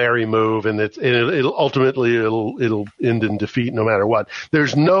Hail Mary move, and it'll ultimately end in defeat no matter what.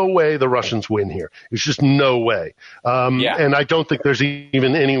 There's no way the Russians win here. There's just no way. And I don't think there's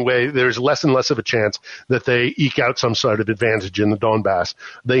even any way. There's less and less of a chance that they eke out some sort of advantage in the Donbass.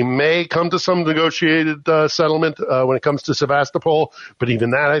 They may come to some negotiated settlement when it comes to Sevastopol, but even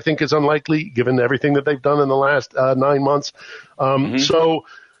that I think is unlikely given everything that they've done in the last 9 months. So.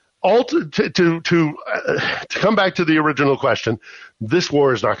 To come back to the original question, this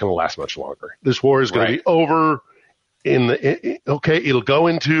war is not going to last much longer. This war is going to be over it will go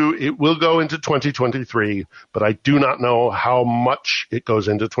into 2023, but I do not know how much it goes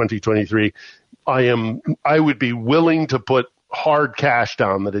into 2023. I would be willing to put hard cash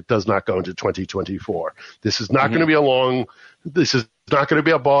down that it does not go into 2024. This is not going to be this is not going to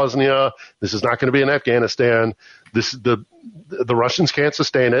be a Bosnia. This is not going to be in Afghanistan. The Russians can't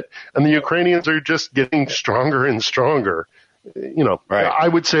sustain it, and the Ukrainians are just getting stronger and stronger. I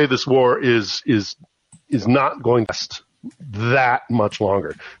would say this war is not going to last that much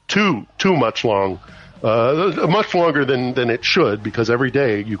longer. Too much long, much longer than it should, because every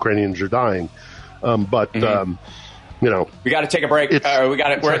day Ukrainians are dying. We got to take a break. We're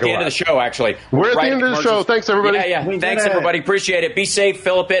at the end of the show, actually. We're at the end of the show. Thanks, everybody. Yeah. Thanks, everybody. Appreciate it. Be safe.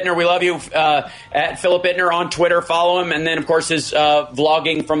 Philip Ittner, we love you. At Philip Ittner on Twitter. Follow him. And then, of course, his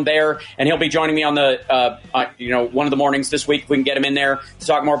vlogging from there. And he'll be joining me on the, one of the mornings this week. We can get him in there to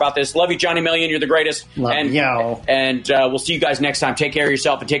talk more about this. Love you, Johnny Million. You're the greatest. Love you. And we'll see you guys next time. Take care of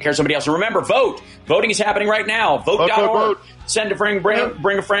yourself and take care of somebody else. And remember, vote. Voting is happening right now. Vote.org. Send a friend,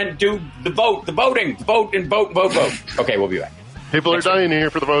 bring a friend, do the voting, vote and vote. Okay, we'll be back. People are dying here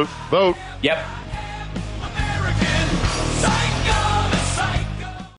for the vote. Vote. Yep.